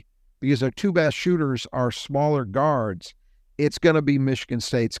be, because their two best shooters are smaller guards, it's going to be Michigan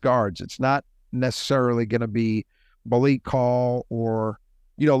State's guards. It's not necessarily going to be Malik Hall or,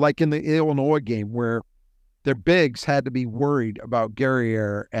 like in the Illinois game where their bigs had to be worried about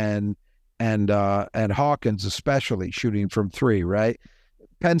Guerriere and Hawkins especially shooting from three, right?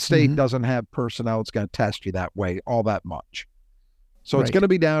 Penn State doesn't have personnel that's going to test you that way all that much. So it's going to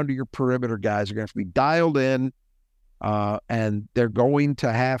be down to your perimeter guys. They're going to have to be dialed in. And they're going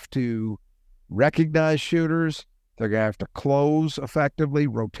to have to recognize shooters. They're going to have to close effectively.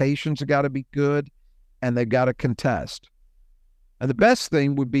 Rotations have got to be good, and they've got to contest. And the best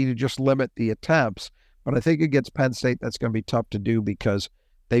thing would be to just limit the attempts. But I think against Penn State, that's going to be tough to do because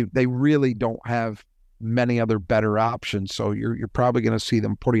they really don't have many other better options. So you're probably going to see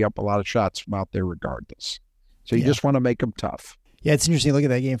them putting up a lot of shots from out there regardless. So you just want to make them tough. Yeah, it's interesting to look at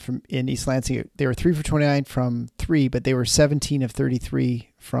that game in East Lansing. They were 3 for 29 from three, but they were 17 of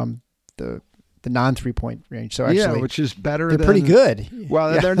 33 from the non-3-point range. So actually, which is better. They're pretty good.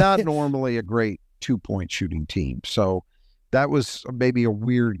 Well, they're not normally a great 2-point shooting team. So that was maybe a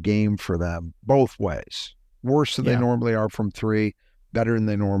weird game for them both ways. Worse than they normally are from three, better than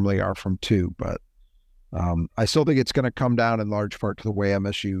they normally are from two. But I still think it's going to come down in large part to the way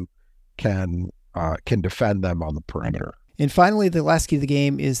MSU can defend them on the perimeter. And finally, the last key to the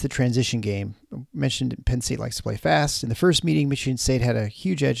game is the transition game. I mentioned Penn State likes to play fast. In the first meeting, Michigan State had a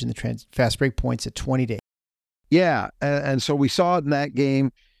huge edge in the fast break points at 20-8. Yeah, and so we saw it in that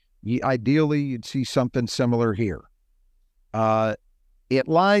game. Ideally, you'd see something similar here. It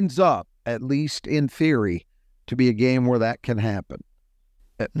lines up, at least in theory, to be a game where that can happen.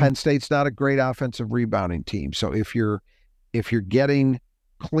 Penn State's not a great offensive rebounding team, so if you're getting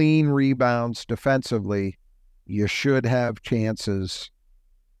clean rebounds defensively, you should have chances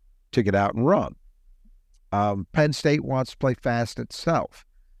to get out and run. Penn State wants to play fast itself.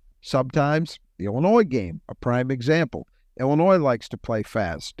 Sometimes the Illinois game, a prime example. Illinois likes to play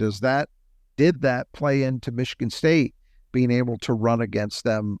fast. Did that play into Michigan State being able to run against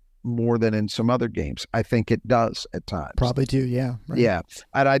them more than in some other games? I think it does at times. Probably do, yeah. Right. Yeah,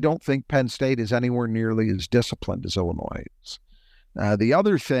 and I don't think Penn State is anywhere nearly as disciplined as Illinois is. The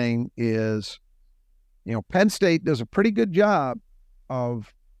other thing is, Penn State does a pretty good job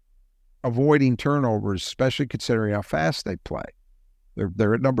of avoiding turnovers, especially considering how fast they play.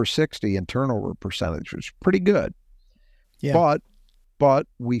 They're at number 60 in turnover percentage, which is pretty good. Yeah. But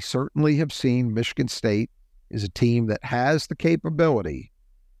we certainly have seen Michigan State is a team that has the capability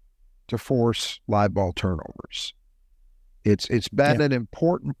to force live ball turnovers. It's been an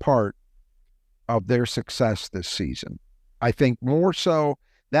important part of their success this season. I think more so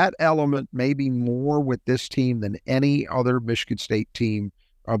that element maybe more with this team than any other Michigan State team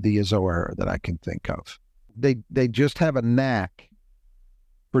of the Izzo era that I can think of. They just have a knack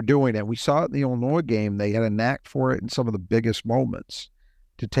for doing it. We saw it in the Illinois game. They had a knack for it in some of the biggest moments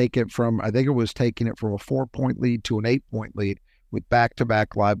to take it from, I think it was taking it from a 4-point lead to an 8-point lead with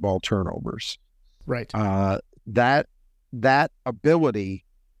back-to-back live ball turnovers. Right. That ability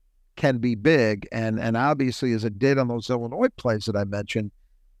can be big, and obviously as it did on those Illinois plays that I mentioned,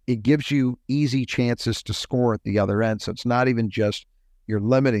 it gives you easy chances to score at the other end. So it's not even just you're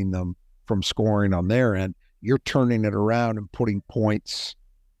limiting them from scoring on their end, you're turning it around and putting points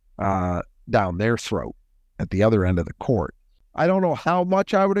down their throat at the other end of the court. I don't know how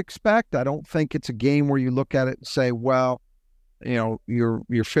much I would expect. I don't think it's a game where you look at it and say, well,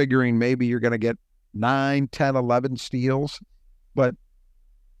 you're figuring maybe you're going to get 9, 10, 11 steals, but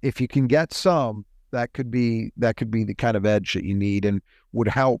if you can get some, that could be the kind of edge that you need and would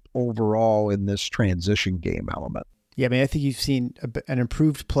help overall in this transition game element. Yeah, I mean, I think you've seen an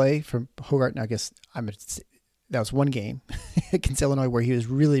improved play from Hogarth. Now, I guess that was one game against Illinois where he was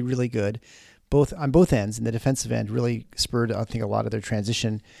really, really good, on both ends, and the defensive end really spurred, I think, a lot of their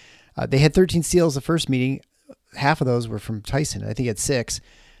transition. They had 13 steals the first meeting. Half of those were from Tyson. I think he had 6.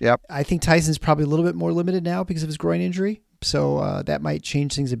 Yep. I think Tyson's probably a little bit more limited now because of his groin injury, so that might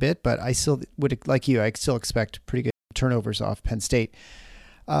change things a bit. But I still would, like you, I still expect pretty good turnovers off Penn State.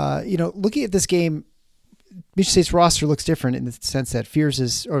 Looking at this game, Michigan State's roster looks different in the sense that Fears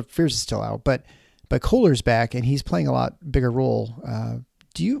is still out, but Kohler's back and he's playing a lot bigger role.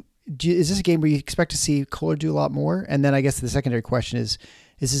 Is this a game where you expect to see Kohler do a lot more? And then I guess the secondary question is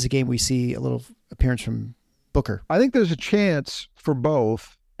this a game we see a little appearance from Booker? I think there's a chance for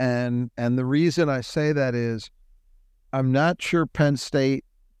both. And the reason I say that is I'm not sure Penn State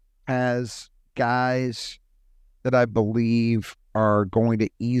has guys that I believe are going to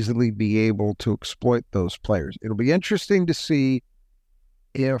easily be able to exploit those players. It'll be interesting to see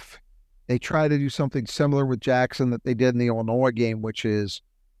if they try to do something similar with Jackson that they did in the Illinois game, which is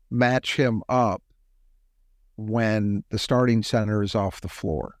match him up when the starting center is off the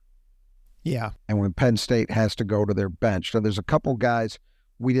floor. Yeah. And when Penn State has to go to their bench. Now, there's a couple guys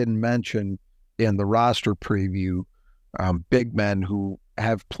we didn't mention in the roster preview, big men who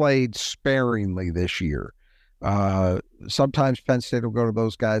have played sparingly this year. Sometimes Penn State will go to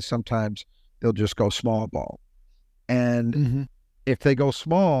those guys. Sometimes they'll just go small ball. And if they go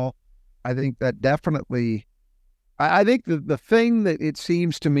small, I think that definitely, I think the thing that it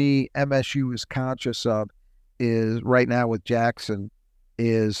seems to me MSU is conscious of is right now with Jackson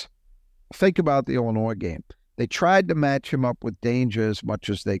is think about the Illinois game. They tried to match him up with Danger as much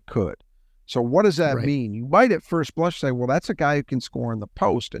as they could. So what does that mean? You might at first blush say, well, that's a guy who can score in the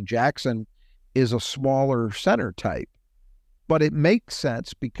post, and Jackson is a smaller center type. But it makes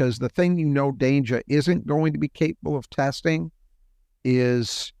sense because the thing Danger isn't going to be capable of testing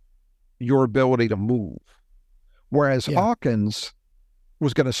is your ability to move. Whereas Hawkins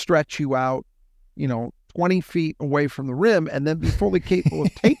was going to stretch you out, 20 feet away from the rim and then be fully capable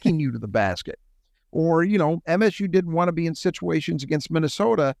of taking you to the basket. Or, MSU didn't want to be in situations against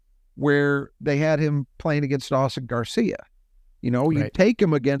Minnesota where they had him playing against Austin Garcia. You take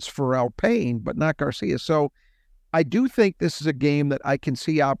him against Pharrell Payne, but not Garcia. So I do think this is a game that I can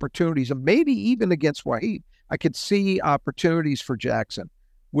see opportunities, and maybe even against Wahid, I could see opportunities for Jackson.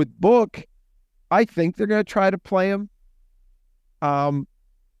 With Book, I think they're going to try to play him.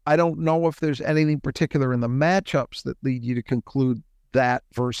 I don't know if there's anything particular in the matchups that lead you to conclude that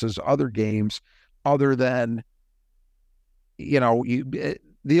versus other games, other than,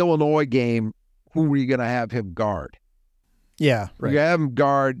 the Illinois game, who were you going to have him guard? Yeah, right. You have him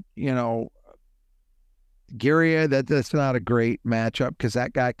guard, Gary, that's not a great matchup because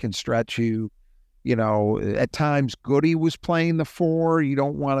that guy can stretch you. At times Goody was playing the 4. You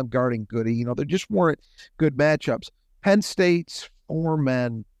don't want him guarding Goody. There just weren't good matchups. Penn State's 4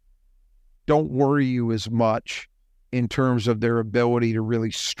 men don't worry you as much in terms of their ability to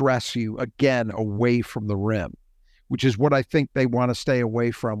really stress you, again, away from the rim, which is what I think they want to stay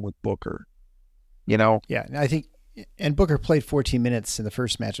away from with Booker. Yeah, I think, and Booker played 14 minutes in the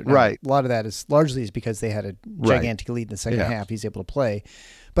first match. Now, right. A lot of that is largely because they had a gigantic lead in the second half. He's able to play.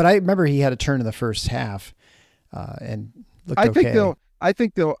 But I remember he had a turn in the first half and looked okay. I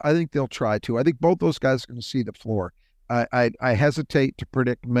think they'll try to. I think both those guys are going to see the floor. I hesitate to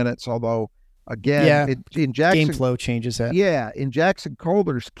predict minutes, although again, in Jackson, game flow changes that. Yeah, in Jackson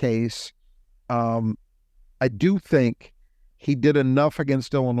Kohler's case, I do think he did enough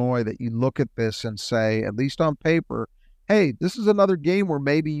against Illinois that you look at this and say, at least on paper, hey, this is another game where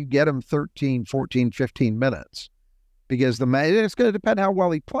maybe you get him 13, 14, 15 minutes. because it's going to depend how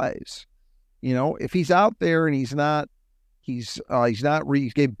well he plays. You know, if he's out there and he's getting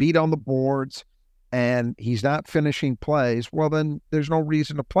beat on the boards and he's not finishing plays, well, then there's no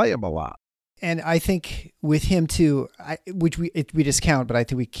reason to play him a lot. And I think with him too, which we discount, but I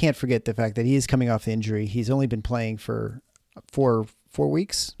think we can't forget the fact that he is coming off the injury. He's only been playing for 4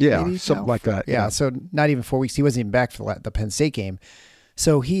 weeks. Yeah, maybe something now. like that. Yeah, so not even 4 weeks. He wasn't even back for the Penn State game.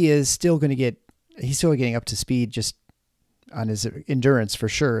 So he is still going to he's still getting up to speed just on his endurance for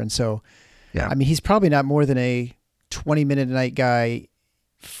sure. And so, yeah, I mean, he's probably not more than a 20-minute a night guy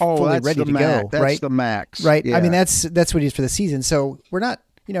fully ready to go. That's right? the max. Right. Yeah. I mean, that's what he is for the season. So we're not,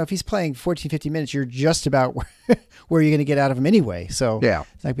 if he's playing 14, 15 minutes, you're just about where you're going to get out of him anyway. So yeah,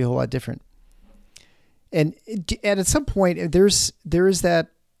 it's not going to be a whole lot different. And at some point, there are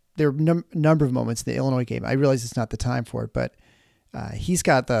a number of moments in the Illinois game. I realize it's not the time for it, but he's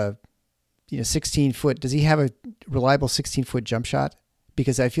got the 16-foot. Does he have a reliable 16-foot jump shot?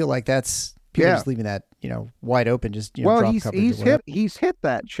 Because I feel like that's people just leaving that wide open. Just drop coverage. He's hit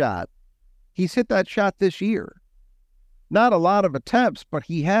that shot. He's hit that shot this year. Not a lot of attempts, but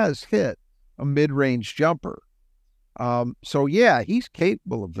he has hit a mid-range jumper. So yeah, he's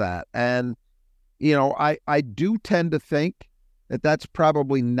capable of that. And I do tend to think that that's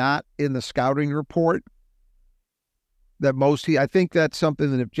probably not in the scouting report. I think that's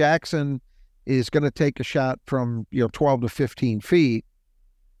something that if Jackson is going to take a shot from 12 to 15 feet,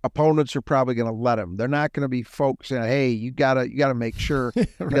 opponents are probably going to let him. They're not going to be focusing on, hey, you gotta make sure he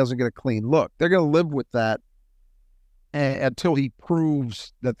doesn't get a clean look. They're going to live with that until he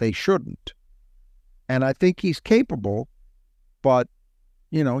proves that they shouldn't. And I think he's capable, but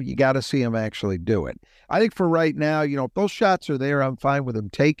you got to see him actually do it. I think for right now, if those shots are there, I'm fine with him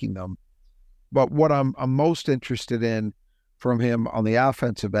taking them. But what I'm most interested in from him on the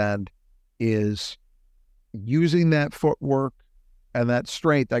offensive end is using that footwork and that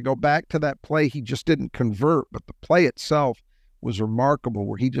strength. I go back to that play he just didn't convert, but the play itself was remarkable,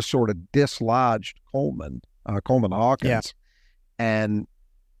 where he just sort of dislodged Coleman Hawkins. Yeah. And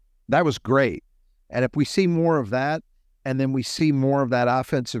that was great. And if we see more of that, and then we see more of that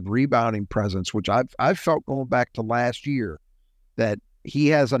offensive rebounding presence, which I've felt going back to last year, that he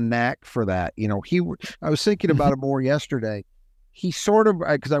has a knack for that. I was thinking about it more yesterday. He sort of,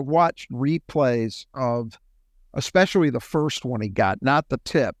 because I watched replays of, especially the first one he got, not the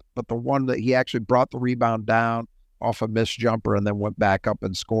tip, but the one that he actually brought the rebound down off a missed jumper and then went back up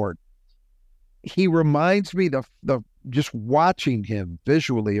and scored. He reminds me, the just watching him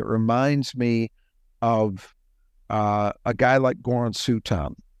visually, it reminds me of a guy like Goran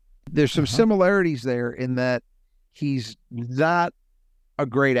Sutan. There's some similarities there in that he's not a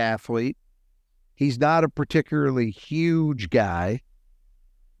great athlete. He's not a particularly huge guy,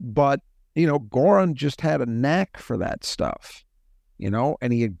 but Goran just had a knack for that stuff,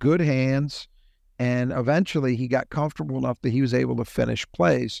 and he had good hands, and eventually he got comfortable enough that he was able to finish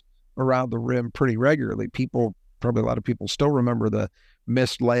plays around the rim pretty regularly. Probably a lot of people still remember the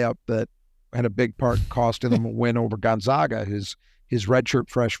missed layup that had a big part costing them a win over Gonzaga, his redshirt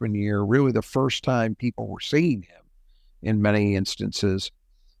freshman year, really the first time people were seeing him in many instances.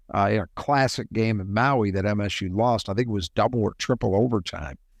 In a classic game in Maui that MSU lost. I think it was double or triple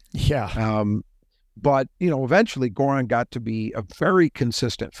overtime. Yeah. But, eventually Goran got to be a very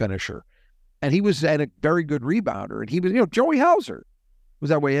consistent finisher. And he was a very good rebounder. And he was, Joey Hauser was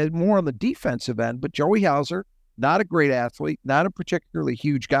that way, more on the defensive end. But Joey Hauser, not a great athlete, not a particularly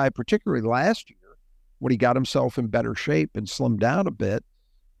huge guy, particularly last year when he got himself in better shape and slimmed down a bit.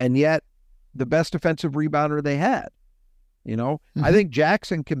 And yet the best defensive rebounder they had. I think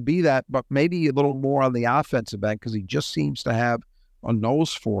Jackson can be that, but maybe a little more on the offensive end because he just seems to have a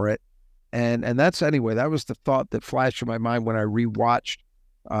nose for it. And that's, anyway, that was the thought that flashed in my mind when I rewatched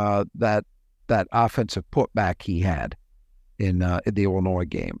that offensive putback he had in the Illinois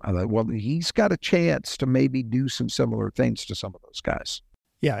game. I thought, well, he's got a chance to maybe do some similar things to some of those guys.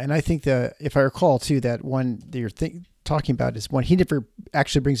 Yeah, and I think if I recall too, that one that you're talking about is one he never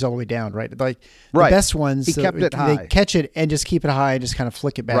actually brings it all the way down, right? Like the best ones, he kept it high. They catch it and just keep it high and just kind of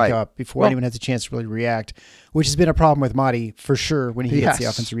flick it back up before anyone has a chance to really react, which has been a problem with Marty for sure when he gets the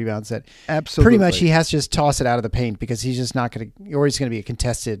offensive rebounds. That absolutely pretty much he has to just toss it out of the paint because he's just not going to, or he's going to be a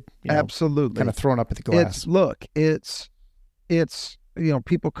contested, absolutely kind of thrown up at the glass. It's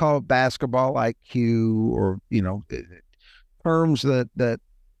people call it basketball IQ or terms that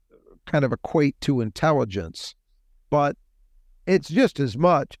kind of equate to intelligence. But it's just as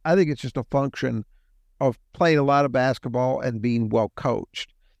much, I think it's just a function of playing a lot of basketball and being well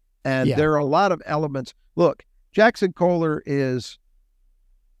coached. And there are a lot of elements. Look, Jackson Kohler is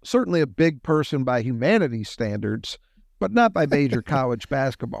certainly a big person by humanities standards, but not by major college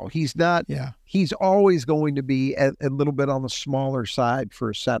basketball. He's not. Yeah. He's always going to be a little bit on the smaller side for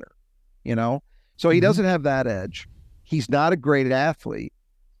a center, So he doesn't have that edge. He's not a great athlete.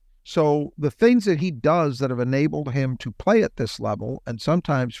 So the things that he does that have enabled him to play at this level, and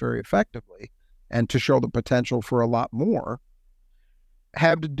sometimes very effectively, and to show the potential for a lot more,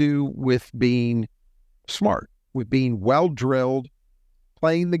 have to do with being smart, with being well drilled,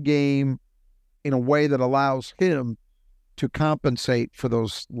 playing the game in a way that allows him to compensate for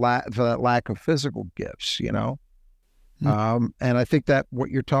for that lack of physical gifts, And I think that what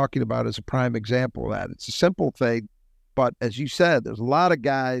you're talking about is a prime example of that. It's a simple thing, but as you said, there's a lot of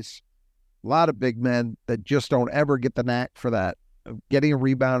guys, a lot of big men that just don't ever get the knack for that, of getting a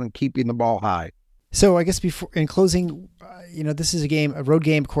rebound and keeping the ball high. So I guess in closing, this is a road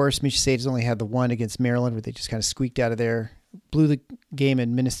game, of course. Michigan State has only had the one against Maryland where they just kind of squeaked out of there, blew the game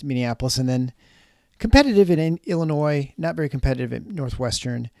in Minneapolis, and then competitive in Illinois, not very competitive at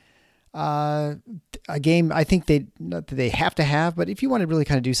Northwestern. A game I think not that they have to have, but if you want to really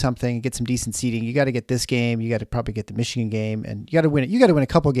kind of do something and get some decent seeding, you got to get this game. You got to probably get the Michigan game, and you got to win it. You got to win a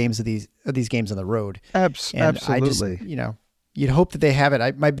couple of games of these games on the road. Absolutely. You'd hope that they have it.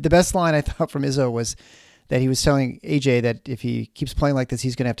 The best line I thought from Izzo was that he was telling AJ that if he keeps playing like this,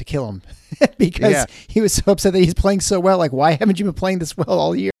 he's going to have to kill him because he was so upset that he's playing so well. Like, why haven't you been playing this well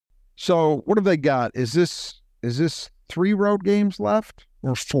all year? So what have they got? Is this 3 road games left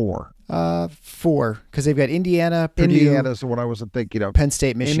or 4? 4, because they've got Indiana, Purdue. Indiana's what I wasn't thinking of. Penn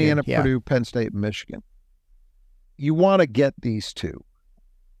State, Michigan. Indiana, Purdue, Penn State, and Michigan. You want to get these 2.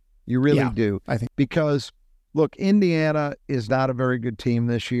 You really do. I think. Because, look, Indiana is not a very good team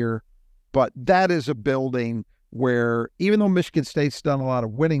this year, but that is a building where, even though Michigan State's done a lot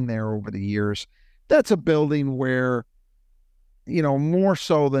of winning there over the years, that's a building where, more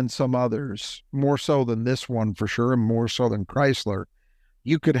so than some others, more so than this one for sure, and more so than Chrysler,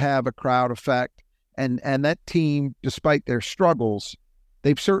 you could have a crowd effect. And that team, despite their struggles,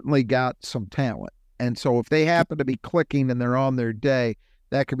 they've certainly got some talent. And so if they happen to be clicking and they're on their day,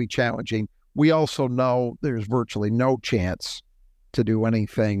 that could be challenging. We also know there's virtually no chance to do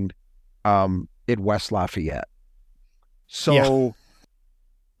anything in West Lafayette. So,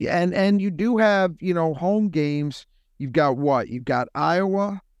 and you do have, home games. You've got what? You've got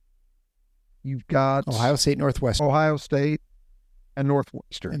Iowa. You've got Ohio State, Northwestern. Ohio State and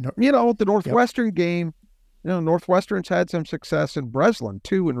Northwestern. The Northwestern game, Northwestern's had some success in Breslin,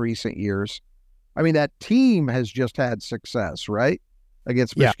 too, in recent years. I mean, that team has just had success, right,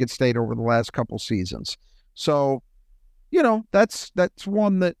 against Michigan State over the last couple seasons. So, that's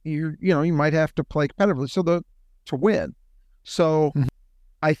one that you might have to play competitively to win. So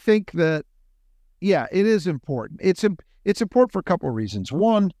I think that, it is important. It's important for a couple of reasons.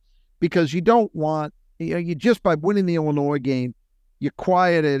 One, because you don't want, you just by winning the Illinois game, you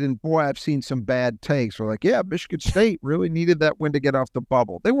quiet it, and boy, I've seen some bad takes. We're like, Michigan State really needed that win to get off the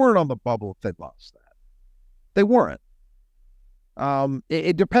bubble. They weren't on the bubble if they'd lost that. They weren't.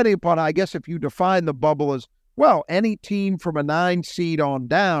 Depending upon, I guess, if you define the bubble as, well, any team from a 9 seed on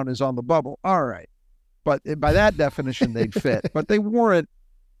down is on the bubble. All right. But by that definition, they'd fit. But they weren't,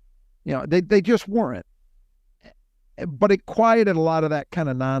 they just weren't. But it quieted a lot of that kind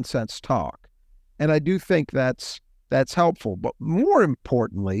of nonsense talk. And I do think that's helpful. But more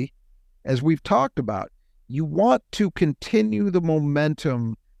importantly, as we've talked about, you want to continue the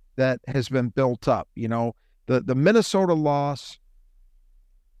momentum that has been built up. The Minnesota loss,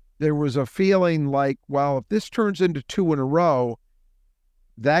 there was a feeling like, well, if this turns into 2 in a row,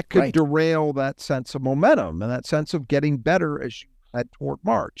 that could derail that sense of momentum and that sense of getting better as you head toward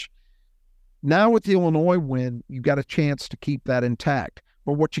March. Now with the Illinois win, you've got a chance to keep that intact.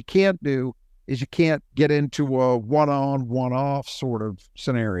 But what you can't do is you can't get into a one-on, one-off sort of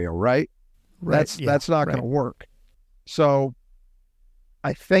scenario, right? That's not going to work. So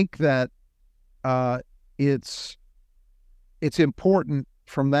I think that it's important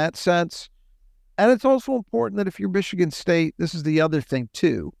from that sense. And it's also important that if you're Michigan State, this is the other thing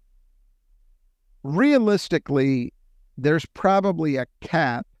too. Realistically, there's probably a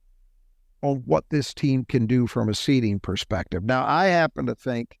cap on what this team can do from a seeding perspective. Now, I happen to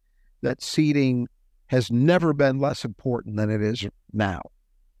think that seeding has never been less important than it is now.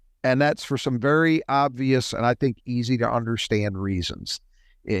 And that's for some very obvious and I think easy to understand reasons.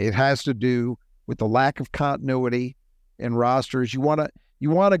 It has to do with the lack of continuity in rosters. You want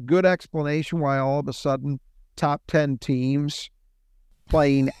a good explanation why all of a sudden top 10 teams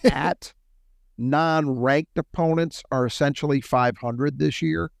playing at non-ranked opponents are essentially 500 this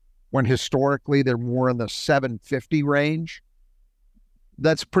year, when historically they're more in the 750 range.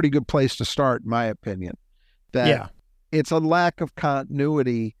 That's a pretty good place to start, in my opinion. That it's a lack of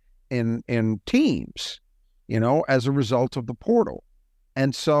continuity in teams, as a result of the portal.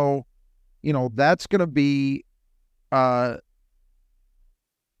 And so, that's going to be, the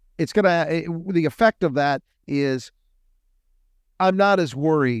effect of that is I'm not as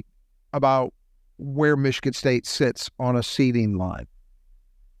worried about where Michigan State sits on a seeding line.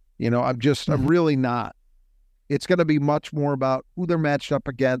 I'm really not. It's going to be much more about who they're matched up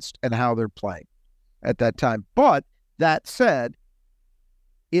against and how they're playing at that time. But that said,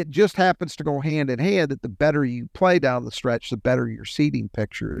 it just happens to go hand in hand that the better you play down the stretch, the better your seeding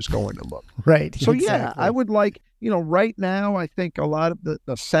picture is going to look. Right. So, exactly. Yeah, I would like, right now, I think a lot of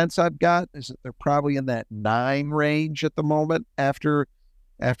the sense I've got is that they're probably in that 9 range at the moment after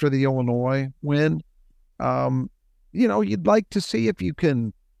the Illinois win. You'd like to see if you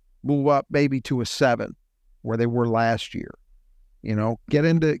can move up maybe to a 7 where they were last year, get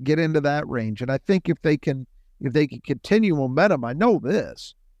into that range. And I think if they can continue momentum, I know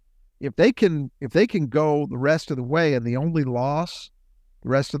this, if they can go the rest of the way, and the only loss the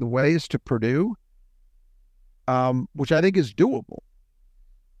rest of the way is to Purdue, which I think is doable.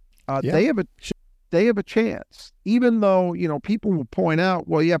 They have a chance, even though, people will point out,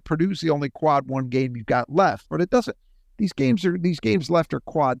 well, yeah, Purdue's the only quad 1 game you've got left, but it doesn't. These games left are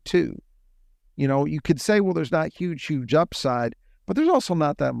quad 2. You could say, well, there's not huge upside, but there's also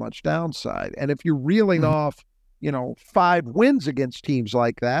not that much downside. And if you're reeling off, 5 wins against teams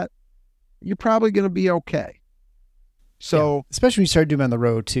like that, you're probably going to be okay. So, especially when you start doing them on the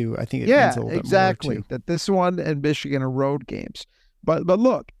road too, I think it means a little exactly. bit more too. That this one and Michigan are road games, but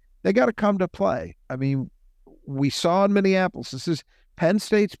look, they got to come to play. I mean, we saw in Minneapolis, this is Penn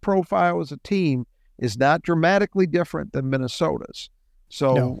State's profile as a team is not dramatically different than Minnesota's.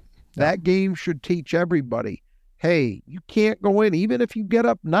 So that game should teach everybody, hey, you can't go in, even if you get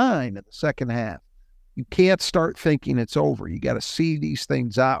up 9 in the second half. You can't start thinking it's over. You got to see these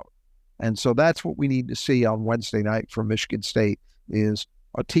things out. And so that's what we need to see on Wednesday night from Michigan State, is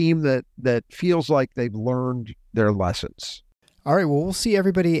a team that feels like they've learned their lessons. All right, well, we'll see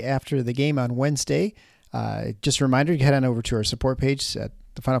everybody after the game on Wednesday. Just a reminder, you can head on over to our support page at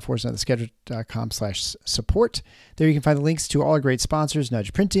thefinalfoursontheschedule.com/support. There you can find the links to all our great sponsors,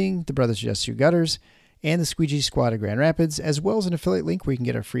 Nudge Printing, the Brothers Just Two Gutters, and the Squeegee Squad of Grand Rapids, as well as an affiliate link where you can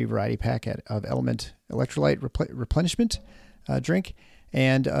get a free variety pack of Element Electrolyte Replenishment drink,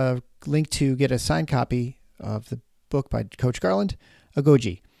 and a link to get a signed copy of the book by Coach Garland, A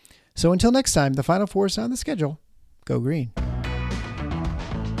Goji. So until next time, the Final Four is on the schedule. Go Green.